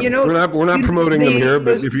 and, well, we're not promoting them here,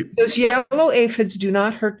 but those yellow aphids do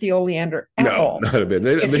not hurt the oleander at all. Not a bit.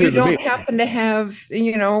 If you don't happen to have,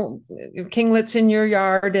 kinglets in your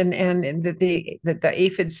yard and that the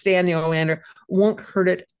aphids stay on the oleander, won't hurt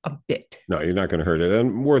it a bit. No, you're not going to hurt it.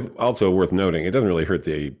 And worth noting, it doesn't really hurt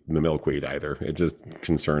the milkweed either. It just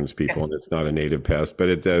concerns people, and it's not a native pest.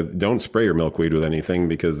 But don't spray your milkweed with anything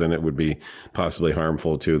because then it would be possibly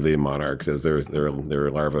harmful to the monarchs as their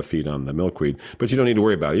larvae feed on the milkweed. But you don't need to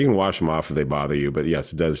worry about it. You can wash them off if they bother you. But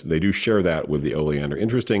yes, it does. They do share that with the oleander.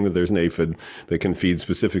 Interesting that there's an aphid that can feed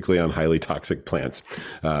specifically on highly toxic plants.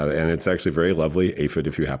 And it's actually very lovely aphid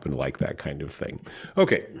if you happen to like that kind of thing.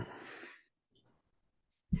 Okay.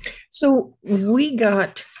 So we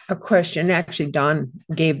got a question. Actually, Don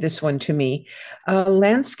gave this one to me. A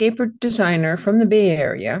landscaper designer from the Bay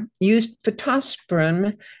Area used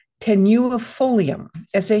Pittosporum tenuifolium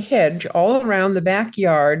as a hedge all around the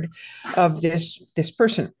backyard of this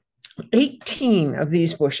person. 18 of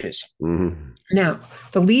these bushes. Mhm. Now,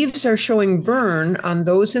 the leaves are showing burn on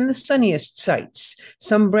those in the sunniest sites.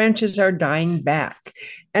 Some branches are dying back.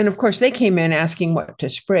 And of course, they came in asking what to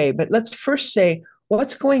spray. But let's first say,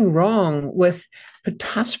 what's going wrong with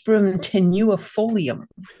Pittosporum tenuifolium?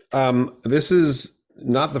 This is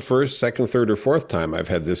not the first, second, third, or fourth time I've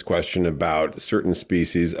had this question about certain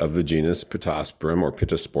species of the genus Pittosporum or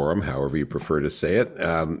Pittosporum, however you prefer to say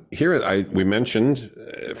it. We mentioned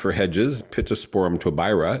for hedges, Pittosporum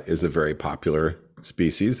tobira is a very popular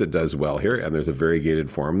species that does well here, and there's a variegated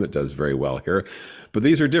form that does very well here. But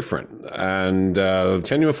these are different. And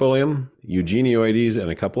Tenuifolium, eugenioides, and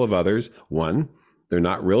a couple of others, one, they're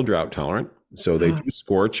not real drought tolerant. So they do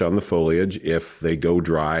scorch on the foliage if they go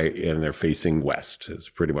dry and they're facing west. It's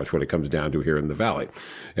pretty much what it comes down to here in the valley.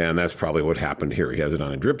 And that's probably what happened here. He has it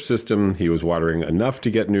on a drip system. He was watering enough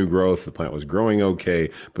to get new growth. The plant was growing okay,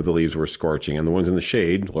 but the leaves were scorching. And the ones in the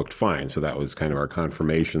shade looked fine. So that was kind of our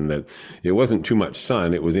confirmation that it wasn't too much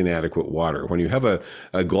sun. It was inadequate water. When you have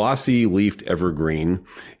a glossy leafed evergreen,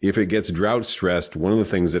 if it gets drought stressed, one of the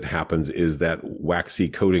things that happens is that waxy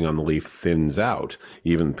coating on the leaf thins out.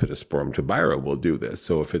 Even Pittosporum tobira will do this.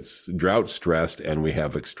 So if it's drought stressed and we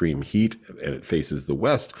have extreme heat and it faces the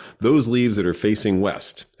west, those leaves that are facing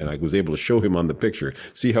west, and I was able to show him on the picture,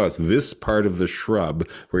 see how it's this part of the shrub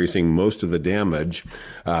where you're seeing most of the damage,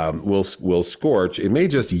 will scorch. It may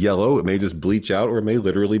just yellow, it may just bleach out, or it may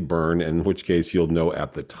literally burn, in which case you'll know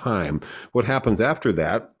at the time. What happens after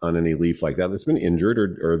that on any leaf like that that's been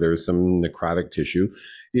injured or there's some necrotic tissue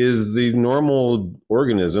is the normal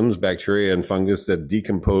organisms, bacteria and fungus that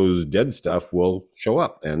decompose dead stuff will show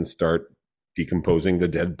up and start decomposing the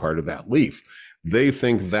dead part of that leaf. They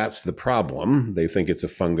think that's the problem. They think it's a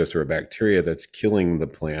fungus or a bacteria that's killing the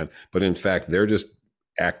plant, but in fact, they're just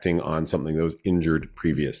acting on something that was injured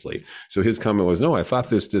previously. So his comment was, no, I thought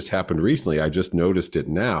this just happened recently. I just noticed it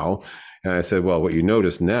now. And I said, well, what you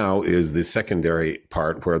notice now is the secondary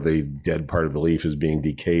part where the dead part of the leaf is being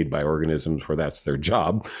decayed by organisms where that's their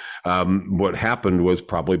job. What happened was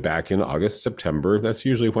probably back in August, September. That's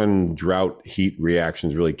usually when drought heat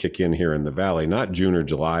reactions really kick in here in the valley, not June or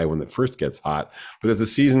July when it first gets hot. But as the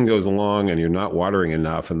season goes along and you're not watering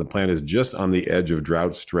enough and the plant is just on the edge of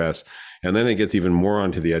drought stress, and then it gets even more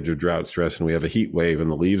onto the edge of drought stress and we have a heat wave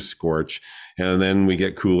and the leaves scorch, and then we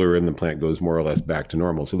get cooler and the plant goes more or less back to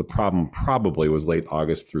normal. So the problem probably was late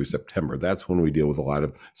August through September. That's when we deal with a lot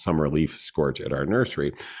of summer leaf scorch at our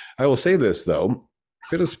nursery. I will say this though,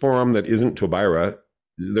 Pittosporum that isn't tobira,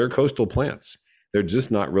 they're coastal plants. They're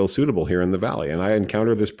just not real suitable here in the valley. And I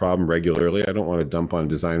encounter this problem regularly. I don't want to dump on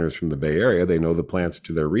designers from the Bay Area. They know the plants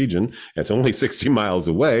to their region. It's only 60 miles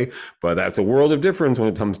away, but that's a world of difference when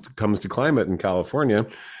it comes to climate in California.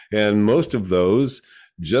 And most of those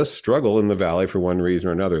just struggle in the valley for one reason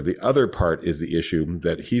or another. The other part is the issue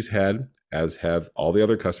that he's had, as have all the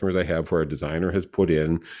other customers I have, where a designer has put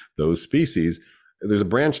in those species. There's a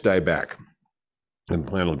branch dieback. And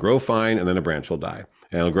the plant will grow fine, and then a branch will die.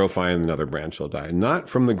 And it'll grow fine, and another branch will die. Not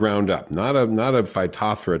from the ground up, not a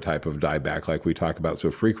Phytophthora type of dieback like we talk about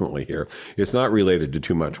so frequently here. It's not related to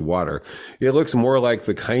too much water. It looks more like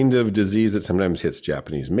the kind of disease that sometimes hits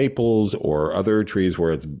Japanese maples or other trees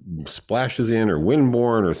where it splashes in or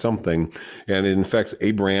windborne or something, and it infects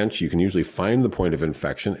a branch. You can usually find the point of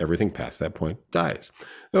infection. Everything past that point dies.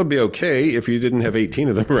 That would be okay if you didn't have 18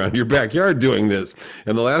 of them around your backyard doing this.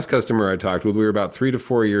 And the last customer I talked with, we were about 3 to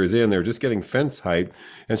 4 years in. They were just getting fence height.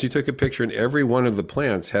 And she took a picture, and every one of the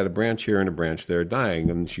plants had a branch here and a branch there dying.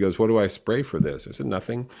 And she goes, what do I spray for this? I said,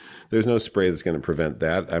 nothing. There's no spray that's going to prevent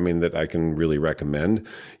that. I mean, that I can really recommend.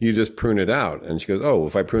 You just prune it out. And she goes, oh,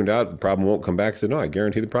 if I prune it out, the problem won't come back. I said, no, I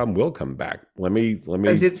guarantee the problem will come back. Let me.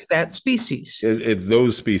 Because it's that species. It's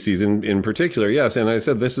those species in particular, yes. And I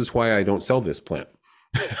said, this is why I don't sell this plant.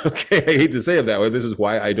 Okay, I hate to say it that way. This is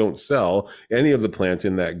why I don't sell any of the plants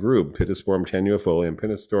in that group, Pittosporum tenuifolium,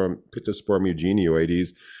 Pittosporum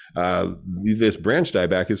eugenioides. This branch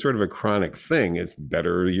dieback is sort of a chronic thing. It's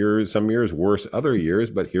better years, some years, worse other years.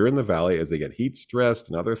 But here in the valley, as they get heat stressed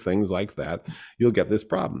and other things like that, you'll get this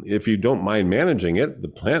problem. If you don't mind managing it, the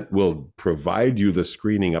plant will provide you the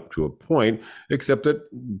screening up to a point, except that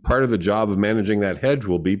part of the job of managing that hedge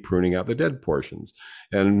will be pruning out the dead portions.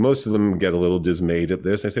 And most of them get a little dismayed at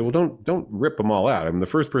this. I say, well, don't rip them all out. I mean, the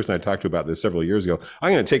first person I talked to about this several years ago,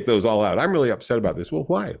 I'm going to take those all out. I'm really upset about this. Well,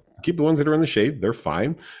 why? Keep the ones that are in the shade. They're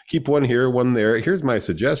fine. Keep one here, one there. Here's my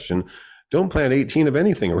suggestion. Don't plant 18 of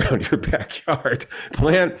anything around your backyard.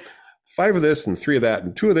 Plant 5 of this and 3 of that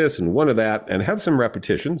and 2 of this and 1 of that, and have some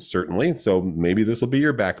repetition, certainly. So maybe this will be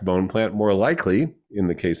your backbone plant. More likely, in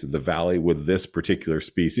the case of the valley with this particular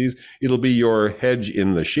species, it'll be your hedge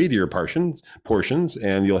in the shadier portions,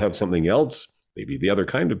 and you'll have something else, maybe the other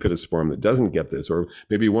kind of pittosporum that doesn't get this, or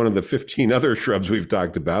maybe one of the 15 other shrubs we've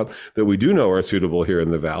talked about that we do know are suitable here in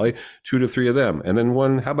the valley, 2 to 3 of them. And then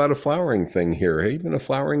one, how about a flowering thing here? Even a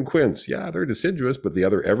flowering quince. Yeah, they're deciduous, but the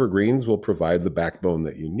other evergreens will provide the backbone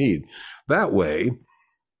that you need. That way,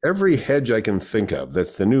 every hedge I can think of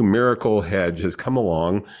that's the new miracle hedge has come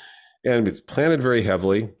along, and it's planted very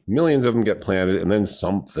heavily. Millions of them get planted, and then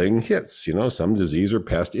something hits. Some disease or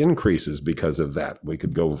pest increases because of that. We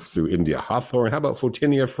could go through India hawthorn. How about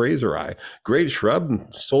Photinia fraseri? Great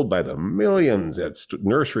shrub, sold by the millions at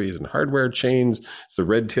nurseries and hardware chains. It's the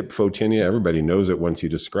red tip Photinia. Everybody knows it once you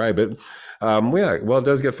describe it. It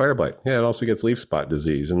does get fire blight. Yeah, it also gets leaf spot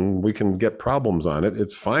disease, and we can get problems on it.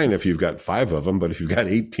 It's fine if you've got 5 of them, but if you've got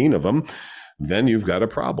 18 of them, then you've got a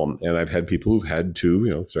problem. And I've had people who've had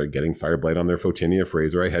to, start getting fire blight on their Photinia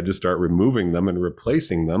fraseri. I had to start removing them and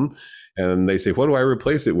replacing them. And they say, what do I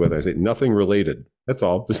replace it with? I say, nothing related. That's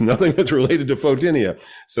all. There's nothing that's related to Photinia.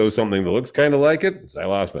 So something that looks kind of like it,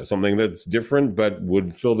 Xylosma. Something that's different but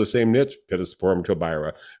would fill the same niche, Pittosporum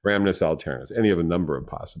tobiera, Rhamnus alternus, any of a number of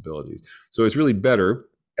possibilities. So it's really better,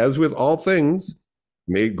 as with all things,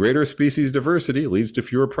 greater species diversity leads to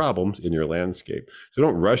fewer problems in your landscape. So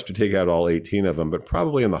don't rush to take out all 18 of them, but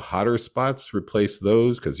probably in the hotter spots, replace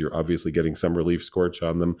those because you're obviously getting some relief scorch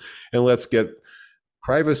on them. And let's get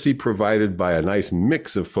privacy provided by a nice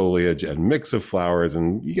mix of foliage and mix of flowers,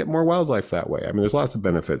 and you get more wildlife that way. I mean, there's lots of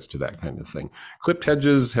benefits to that kind of thing. Clipped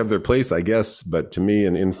hedges have their place, I guess, but to me,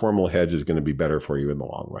 an informal hedge is going to be better for you in the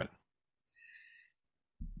long run.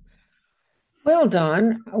 Well,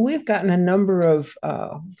 Don, we've gotten a number of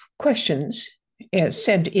questions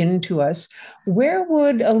sent in to us. Where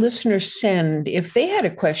would a listener send if they had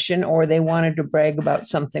a question or they wanted to brag about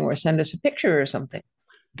something or send us a picture or something?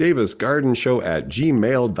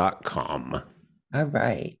 davisgardenshow@gmail.com. All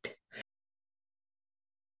right.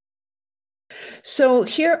 So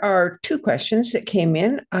here are 2 questions that came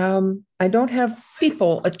in. I don't have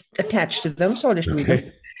people attached to them, so I'll just read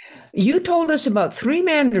them. You told us about 3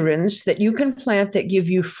 mandarins that you can plant that give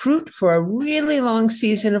you fruit for a really long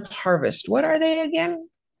season of harvest. What are they again?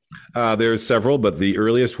 There's several, but the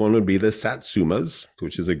earliest one would be the satsumas,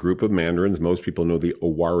 which is a group of mandarins. Most people know the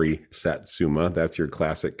Owari satsuma. That's your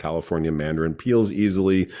classic California mandarin. Peels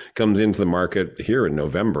easily, comes into the market here in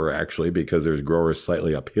November, actually, because there's growers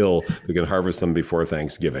slightly uphill who can harvest them before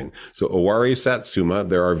Thanksgiving. So Owari satsuma,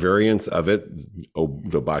 there are variants of it,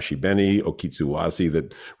 Dobashi beni, Okitsuwasi,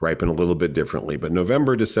 that ripen a little bit differently. But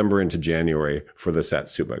November, December into January for the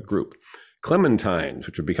satsuma group. Clementines,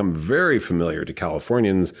 which have become very familiar to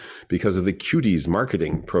Californians because of the Cuties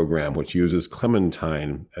marketing program, which uses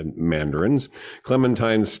clementine mandarins.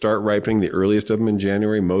 Clementines start ripening, the earliest of them in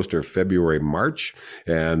January. Most are February, March,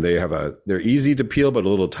 and they're easy to peel, but a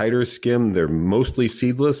little tighter skin. They're mostly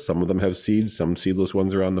seedless. Some of them have seeds. Some seedless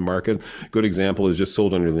ones are on the market. Good example is just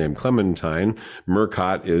sold under the name Clementine.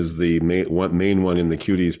 Murcott is the main one in the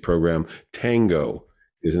Cuties program. Tango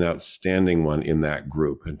is an outstanding one in that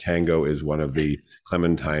group. And Tango is one of the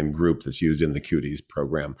clementine group that's used in the Cuties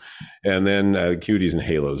program. And then Cuties and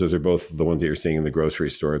Halos, those are both the ones that you're seeing in the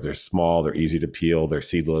grocery stores. They're small, they're easy to peel, they're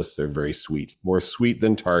seedless, they're very sweet. More sweet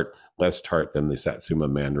than tart, less tart than the Satsuma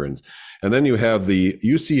mandarins. And then you have the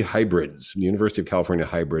UC hybrids, the University of California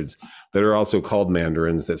hybrids, that are also called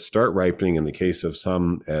mandarins that start ripening in the case of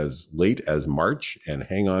some as late as March and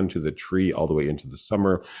hang on to the tree all the way into the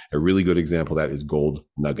summer. A really good example of that is Gold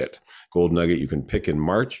Nugget. Gold Nugget you can pick in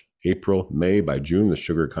March, April, May. By June, the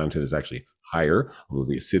sugar content is actually higher, although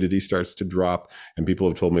the acidity starts to drop. And people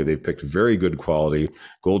have told me they've picked very good quality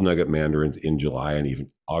Gold Nugget mandarins in July and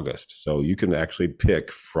even August. So you can actually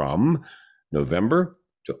pick from November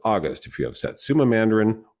to August if you have Satsuma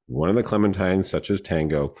mandarin, one of the clementines such as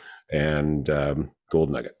Tango, and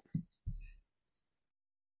Gold Nugget.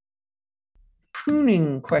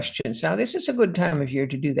 Pruning questions. Now, this is a good time of year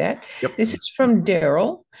to do that. Yep. This is from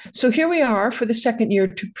Daryl. So here we are for the second year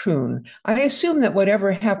to prune. I assume that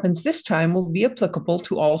whatever happens this time will be applicable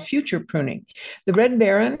to all future pruning. The Red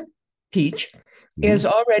Baron peach is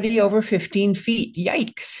already over 15 feet.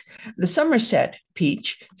 Yikes. The Somerset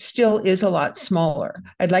peach still is a lot smaller.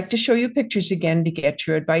 I'd like to show you pictures again to get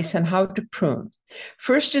your advice on how to prune.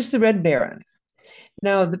 First is the Red Baron.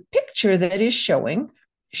 Now, the picture that is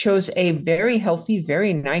shows a very healthy,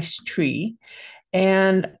 very nice tree.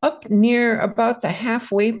 And up near about the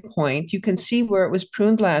halfway point, you can see where it was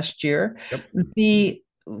pruned last year. Yep. The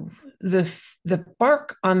the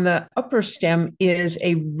bark on the upper stem is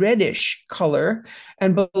a reddish color,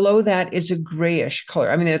 and below that is a grayish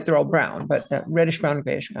color. I mean, they're all brown, but reddish brown,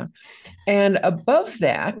 grayish brown. And above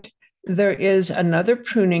that, there is another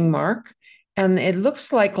pruning mark, and it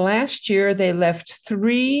looks like last year they left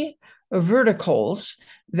 3 verticals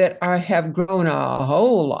that have grown a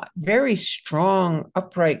whole lot, very strong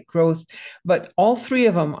upright growth, but all 3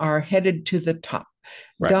 of them are headed to the top.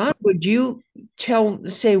 Right. Don, would you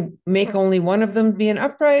make only one of them be an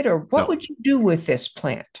upright, or what would you do with this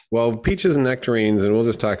plant? Well, peaches and nectarines, and we'll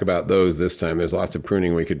just talk about those this time. There's lots of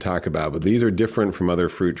pruning we could talk about, but these are different from other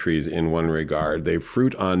fruit trees in one regard. They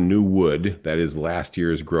fruit on new wood, that is last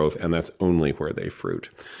year's growth, and that's only where they fruit.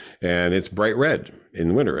 And it's bright red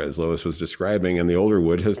in winter, as Lois was describing, and the older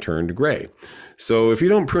wood has turned gray. So if you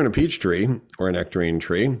don't prune a peach tree or a nectarine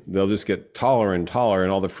tree, they'll just get taller and taller,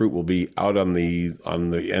 and all the fruit will be out on the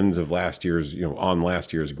ends of last year's, on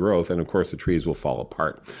last year's growth, and of course the trees will fall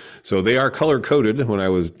apart. So they are color coded. When I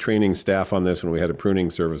was training staff on this, when we had a pruning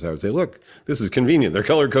service, I would say, look, this is convenient. They're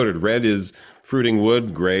color coded. Red is fruiting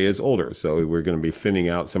wood, gray is older. So we're going to be thinning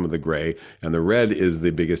out some of the gray, and the red is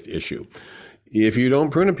the biggest issue. If you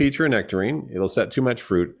don't prune a peach or a nectarine, it'll set too much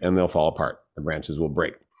fruit and they'll fall apart. The branches will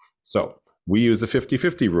break. So we use the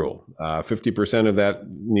 50-50 rule. 50% of that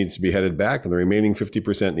needs to be headed back, and the remaining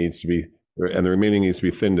 50% needs to be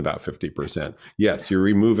thinned about 50%. Yes, you're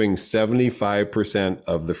removing 75%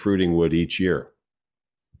 of the fruiting wood each year.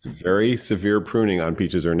 It's a very severe pruning on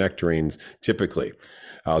peaches or nectarines, typically.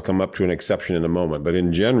 I'll come up to an exception in a moment, but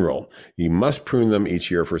in general, you must prune them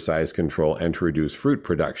each year for size control and to reduce fruit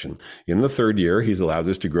production. In the 3rd year, he's allowed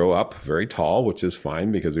this to grow up very tall, which is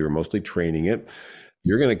fine because we were mostly training it.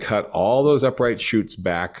 You're going to cut all those upright shoots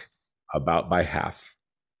back about by half,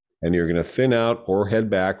 and you're going to thin out or head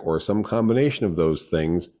back or some combination of those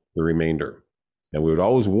things, the remainder. And we would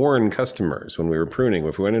always warn customers when we were pruning,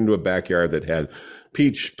 if we went into a backyard that had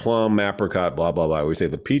peach, plum, apricot, blah, blah, blah, we say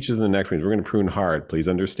the peaches and the nectarines, we're going to prune hard. Please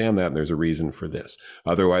understand that, and there's a reason for this.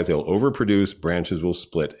 Otherwise, they'll overproduce, branches will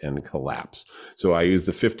split and collapse. So I use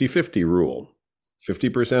the 50-50 rule.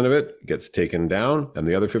 50% of it gets taken down, and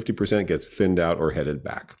the other 50% gets thinned out or headed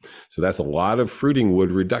back. So that's a lot of fruiting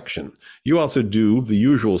wood reduction. You also do the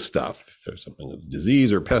usual stuff. If there's something with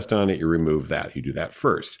disease or pest on it, you remove that. You do that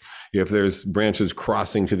first. If there's branches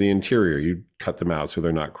crossing to the interior, you cut them out so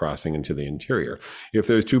they're not crossing into the interior. If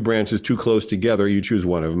there's 2 branches too close together, you choose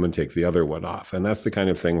one of them and take the other one off. And that's the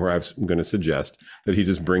kind of thing where I'm going to suggest that he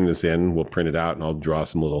just bring this in, we'll print it out, and I'll draw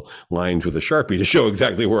some little lines with a Sharpie to show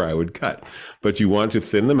exactly where I would cut. But you want to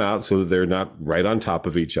thin them out so that they're not right on top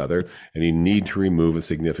of each other, and you need to remove a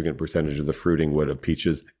significant percentage of the fruiting wood of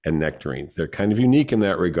peaches and nectarines. They're kind of unique in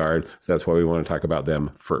that regard, so that's why we want to talk about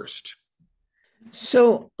them first.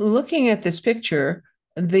 So looking at this picture,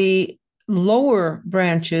 the lower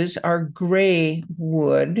branches are gray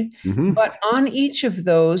wood, but on each of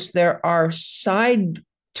those, there are side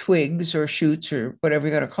twigs or shoots or whatever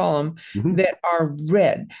you're going to call them that are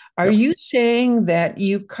red. Are you saying that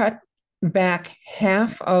you cut back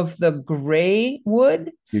half of the gray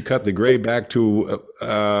wood? You cut the gray back to,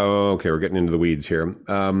 okay, we're getting into the weeds here.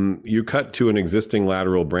 You cut to an existing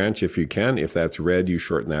lateral branch if you can. If that's red, you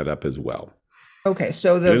shorten that up as well. Okay,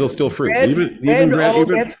 so it'll still fruit.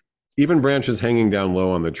 Even branches hanging down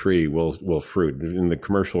low on the tree will fruit. In the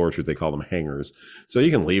commercial orchards, they call them hangers. So you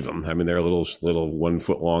can leave them. I mean, they're little 1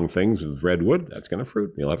 foot long things with red wood. That's going to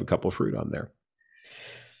fruit. You'll have a couple of fruit on there.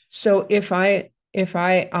 So if I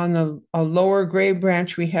on a lower gray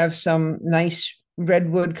branch, we have some nice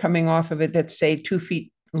redwood coming off of it that's say 2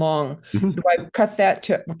 feet long. Do I cut that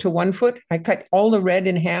to 1 foot? I cut all the red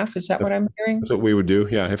in half. Is that what I'm hearing? That's what we would do.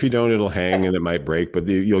 Yeah. If you don't, it'll hang and it might break, but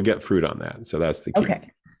you'll get fruit on that. So that's the key.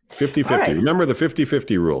 Okay. 50-50. Right. Remember the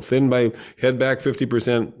 50-50 rule. Head back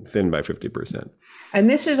 50%, thin by 50%. And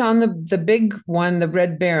this is on the big one, the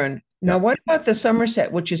Red Baron. Now, what about the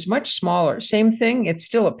Somerset, which is much smaller? Same thing. It's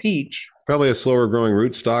still a peach. Probably a slower growing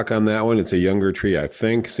rootstock on that one. It's a younger tree, I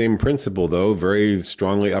think. Same principle, though. Very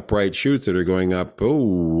strongly upright shoots that are going up.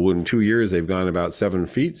 In 2 years, they've gone about 7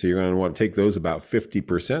 feet. So you're going to want to take those about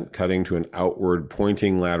 50%, cutting to an outward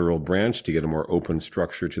pointing lateral branch to get a more open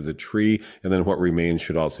structure to the tree. And then what remains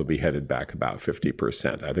should also be headed back about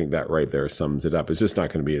 50%. I think that right there sums it up. It's just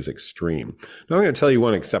not going to be as extreme. Now, I'm going to tell you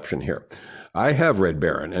one exception here. I have Red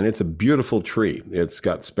Baron, and it's a beautiful tree. It's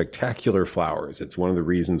got spectacular flowers. It's one of the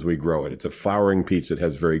reasons we grow it. It's a flowering peach that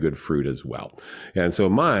has very good fruit as well. And so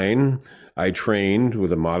mine, I trained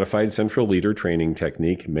with a modified central leader training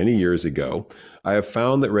technique many years ago. I have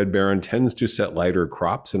found that Red Baron tends to set lighter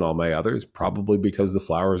crops than all my others, probably because the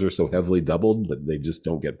flowers are so heavily doubled that they just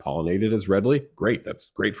don't get pollinated as readily. Great.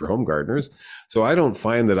 That's great for home gardeners. So I don't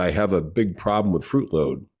find that I have a big problem with fruit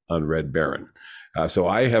load on Red Baron. So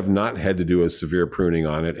I have not had to do a severe pruning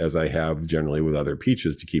on it as I have generally with other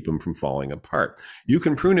peaches to keep them from falling apart. You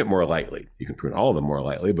can prune it more lightly. You can prune all of them more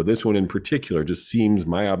lightly, but this one in particular just seems,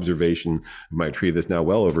 my observation of my tree that's now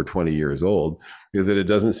well over 20 years old, is that it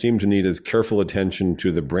doesn't seem to need as careful attention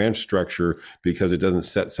to the branch structure because it doesn't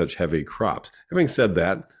set such heavy crops. Having said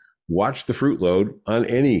that, watch the fruit load on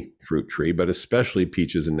any fruit tree, but especially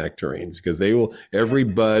peaches and nectarines, because they will, every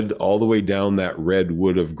bud all the way down that red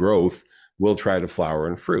wood of growth will try to flower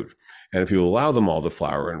and fruit. And if you allow them all to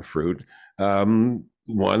flower and fruit,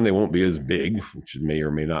 one, they won't be as big, which may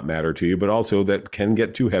or may not matter to you, but also that can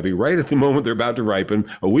get too heavy right at the moment they're about to ripen.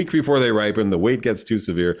 A week before they ripen, the weight gets too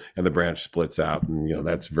severe and the branch splits out. And,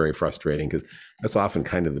 that's very frustrating because that's often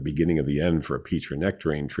kind of the beginning of the end for a peach or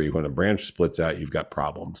nectarine tree. When a branch splits out, you've got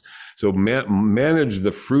problems. So manage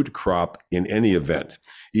the fruit crop in any event.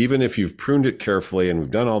 Even if you've pruned it carefully and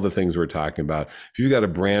we've done all the things we're talking about, if you've got a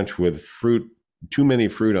branch with fruit, too many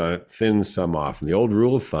fruit on it, thin some off. And the old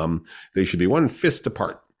rule of thumb, they should be 1 fist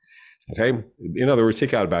apart. Okay. In other words,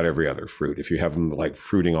 take out about every other fruit if you have them like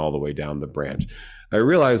fruiting all the way down the branch. I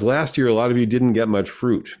realized last year, a lot of you didn't get much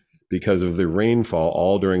fruit because of the rainfall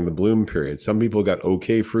all during the bloom period. Some people got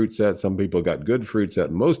okay fruit set. Some people got good fruit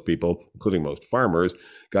set. Most people, including most farmers,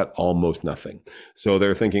 got almost nothing. So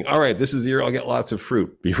they're thinking, all right, this is the year I'll get lots of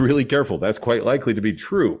fruit. Be really careful. That's quite likely to be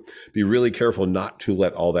true. Be really careful not to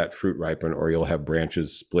let all that fruit ripen or you'll have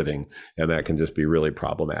branches splitting. And that can just be really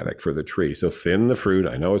problematic for the tree. So thin the fruit.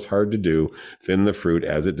 I know it's hard to do. Thin the fruit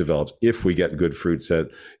as it develops if we get good fruit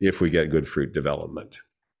set, if we get good fruit development.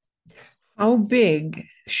 How big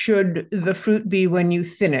should the fruit be when you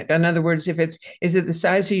thin it? In other words, is it the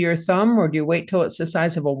size of your thumb, or do you wait till it's the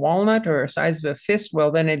size of a walnut or the size of a fist?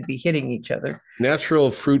 Well, then it'd be hitting each other. Natural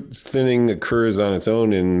fruit thinning occurs on its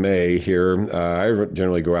own in May here. I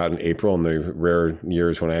generally go out in April in the rare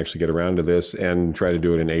years when I actually get around to this and try to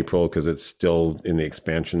do it in April because it's still in the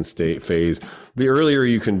expansion state phase. The earlier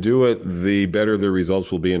you can do it, the better the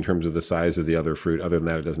results will be in terms of the size of the other fruit. Other than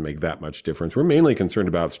that, it doesn't make that much difference. We're mainly concerned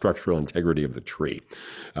about structural integrity of the tree.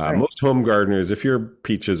 Right. Most home gardeners, if your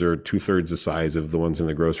peaches are 2/3 the size of the ones in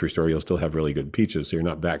the grocery store, you'll still have really good peaches. So you're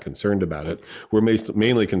not that concerned about it. We're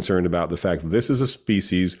mainly concerned about the fact that this is a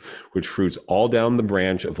species which fruits all down the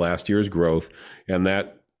branch of last year's growth, and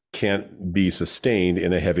that can't be sustained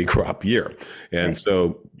in a heavy crop year. And right.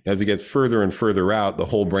 So as it gets further and further out, the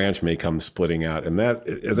whole branch may come splitting out. And that,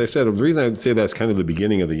 as I said, the reason I would say that's kind of the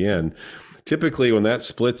beginning of the end, typically when that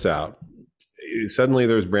splits out, suddenly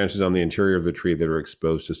there's branches on the interior of the tree that are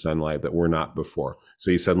exposed to sunlight that were not before. So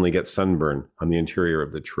you suddenly get sunburn on the interior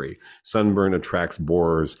of the tree. Sunburn attracts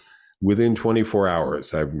borers within 24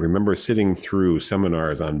 hours. I remember sitting through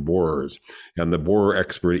seminars on borers, and the borer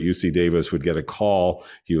expert at UC Davis would get a call.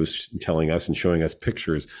 He was telling us and showing us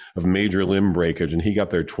pictures of major limb breakage, and he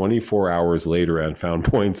got there 24 hours later and found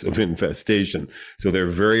points of infestation. So they're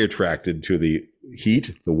very attracted to the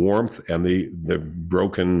heat, the warmth, and the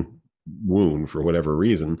broken wound for whatever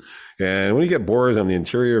reason. And when you get borers on the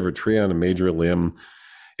interior of a tree on a major limb,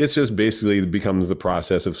 it's just basically becomes the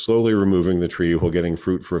process of slowly removing the tree while getting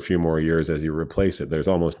fruit for a few more years as you replace it. There's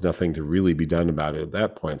almost nothing to really be done about it at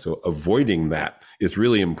that point. So avoiding that is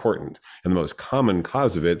really important. And the most common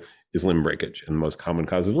cause of it is limb breakage. And the most common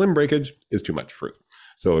cause of limb breakage is too much fruit.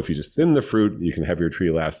 So if you just thin the fruit, you can have your tree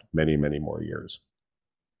last many, many more years.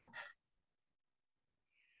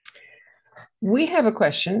 We have a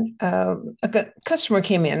question. A customer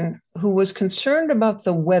came in who was concerned about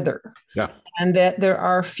the weather. Yeah. And that there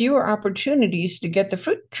are fewer opportunities to get the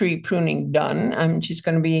fruit tree pruning done. She's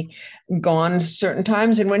going to be gone certain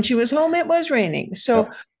times. And when she was home, it was raining.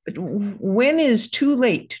 So when is too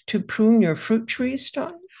late to prune your fruit trees,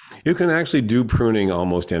 Don? You can actually do pruning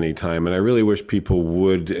almost any time, and I really wish people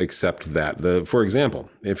would accept that. For example,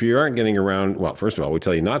 if you aren't getting around, well, first of all, we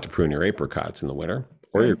tell you not to prune your apricots in the winter.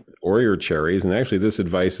 Or your cherries. And actually, this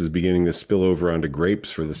advice is beginning to spill over onto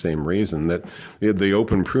grapes for the same reason, that the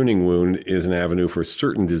open pruning wound is an avenue for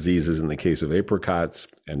certain diseases. In the case of apricots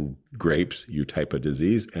and grapes, Eutypa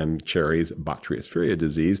disease, and cherries, Botrytis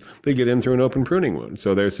disease, they get in through an open pruning wound.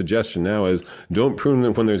 So their suggestion now is don't prune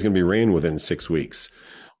them when there's going to be rain within 6 weeks.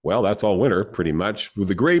 Well, that's all winter, pretty much. With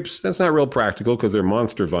the grapes, that's not real practical because they're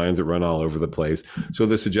monster vines that run all over the place. So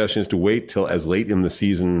the suggestion is to wait till as late in the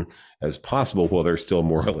season as possible while they're still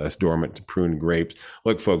more or less dormant to prune grapes.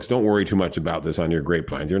 Look, folks, don't worry too much about this on your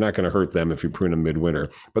grapevines. You're not going to hurt them if you prune them midwinter.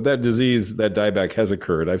 But that disease, that dieback has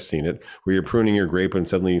occurred. I've seen it, where you're pruning your grape and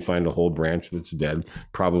suddenly you find a whole branch that's dead.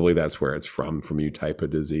 Probably that's where it's from you type of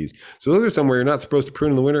disease. So those are somewhere you're not supposed to prune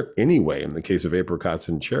in the winter anyway, in the case of apricots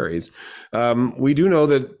and cherries. We do know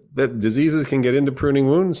that diseases can get into pruning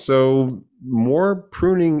wounds. So more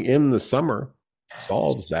pruning in the summer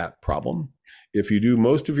solves that problem. If you do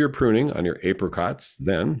most of your pruning on your apricots,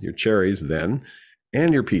 then your cherries, then,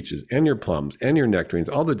 and your peaches and your plums and your nectarines,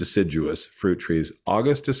 all the deciduous fruit trees,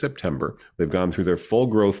 August to September, they've gone through their full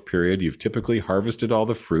growth period. You've typically harvested all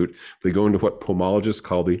the fruit. They go into what pomologists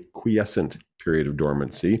call the quiescent period of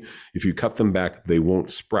dormancy. If you cut them back, they won't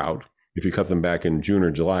sprout. If you cut them back in June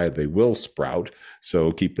or July, they will sprout.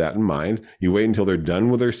 So keep that in mind. You wait until they're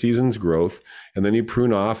done with their season's growth, and then you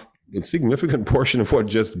prune off a significant portion of what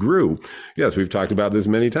just grew. Yes, we've talked about this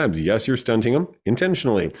many times. Yes, you're stunting them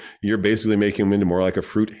intentionally. You're basically making them into more like a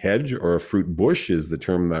fruit hedge or a fruit bush is the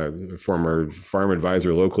term. The former farm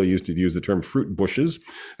advisor locally used to use the term fruit bushes.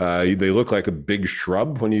 They look like a big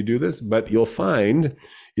shrub when you do this, but you'll find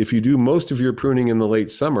if you do most of your pruning in the late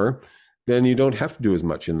summer, then you don't have to do as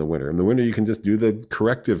much in the winter. In the winter, you can just do the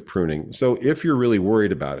corrective pruning. So if you're really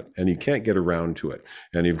worried about it and you can't get around to it,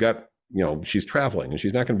 and you've got, she's traveling and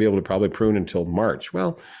she's not going to be able to probably prune until March.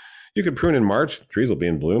 Well, you could prune in March. Trees will be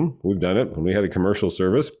in bloom. We've done it when we had a commercial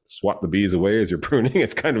service. Swat the bees away as you're pruning.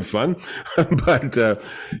 It's kind of fun, but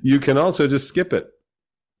you can also just skip it.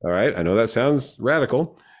 All right. I know that sounds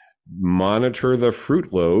radical. Monitor the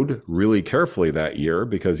fruit load really carefully that year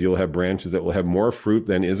because you'll have branches that will have more fruit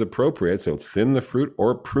than is appropriate. So thin the fruit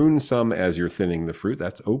or prune some as you're thinning the fruit.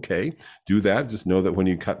 That's okay. Do that. Just know that when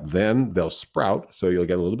you cut, then they'll sprout. So you'll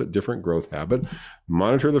get a little bit different growth habit.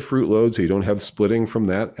 Monitor the fruit load so you don't have splitting from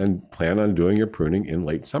that, and plan on doing your pruning in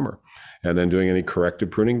late summer and then doing any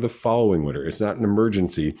corrective pruning the following winter. It's not an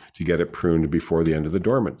emergency to get it pruned before the end of the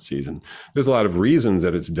dormant season. There's a lot of reasons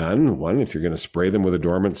that it's done. One, if you're going to spray them with a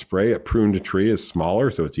dormant spray, a pruned tree is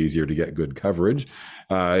smaller, so it's easier to get good coverage.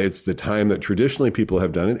 It's the time that traditionally people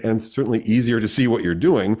have done it, and it's certainly easier to see what you're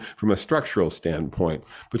doing from a structural standpoint.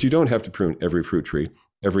 But you don't have to prune every fruit tree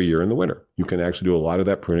every year in the winter. You can actually do a lot of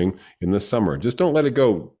that pruning in the summer. Just don't let it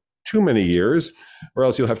go too many years, or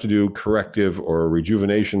else you'll have to do corrective or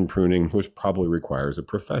rejuvenation pruning, which probably requires a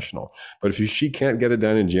professional. But if she can't get it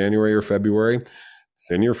done in January or February,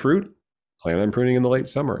 thin your fruit, plan on pruning in the late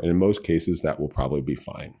summer. And in most cases, that will probably be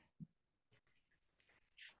fine.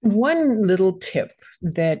 One little tip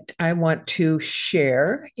that I want to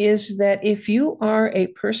share is that if you are a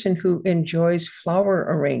person who enjoys flower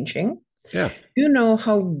arranging, you know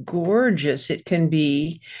how gorgeous it can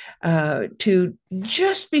be to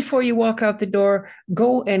just before you walk out the door,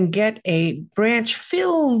 go and get a branch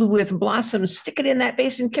filled with blossoms, stick it in that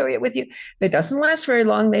vase and carry it with you. It doesn't last very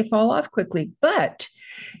long. They fall off quickly. But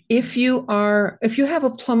if you have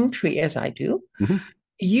a plum tree, as I do,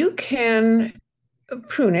 you can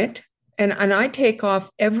prune it. And I take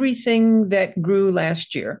off everything that grew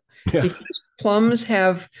last year. Because plums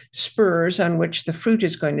have spurs on which the fruit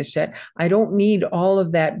is going to set. I don't need all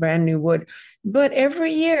of that brand new wood, but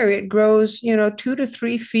every year it grows, 2 to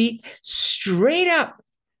 3 feet straight up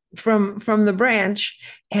from the branch.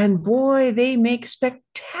 And boy, they make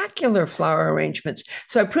spectacular flower arrangements.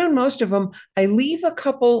 So I prune most of them. I leave a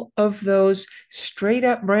couple of those straight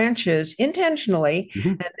up branches intentionally.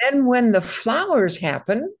 And then when the flowers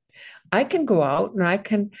happen, I can go out and I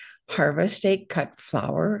can harvest a cut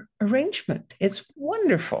flower arrangement. It's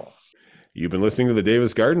wonderful. You've been listening to the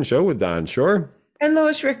Davis Garden Show with Don Shore and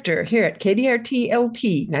Lois Richter here at KDRT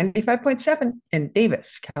LP 95.7 in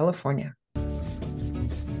Davis, California.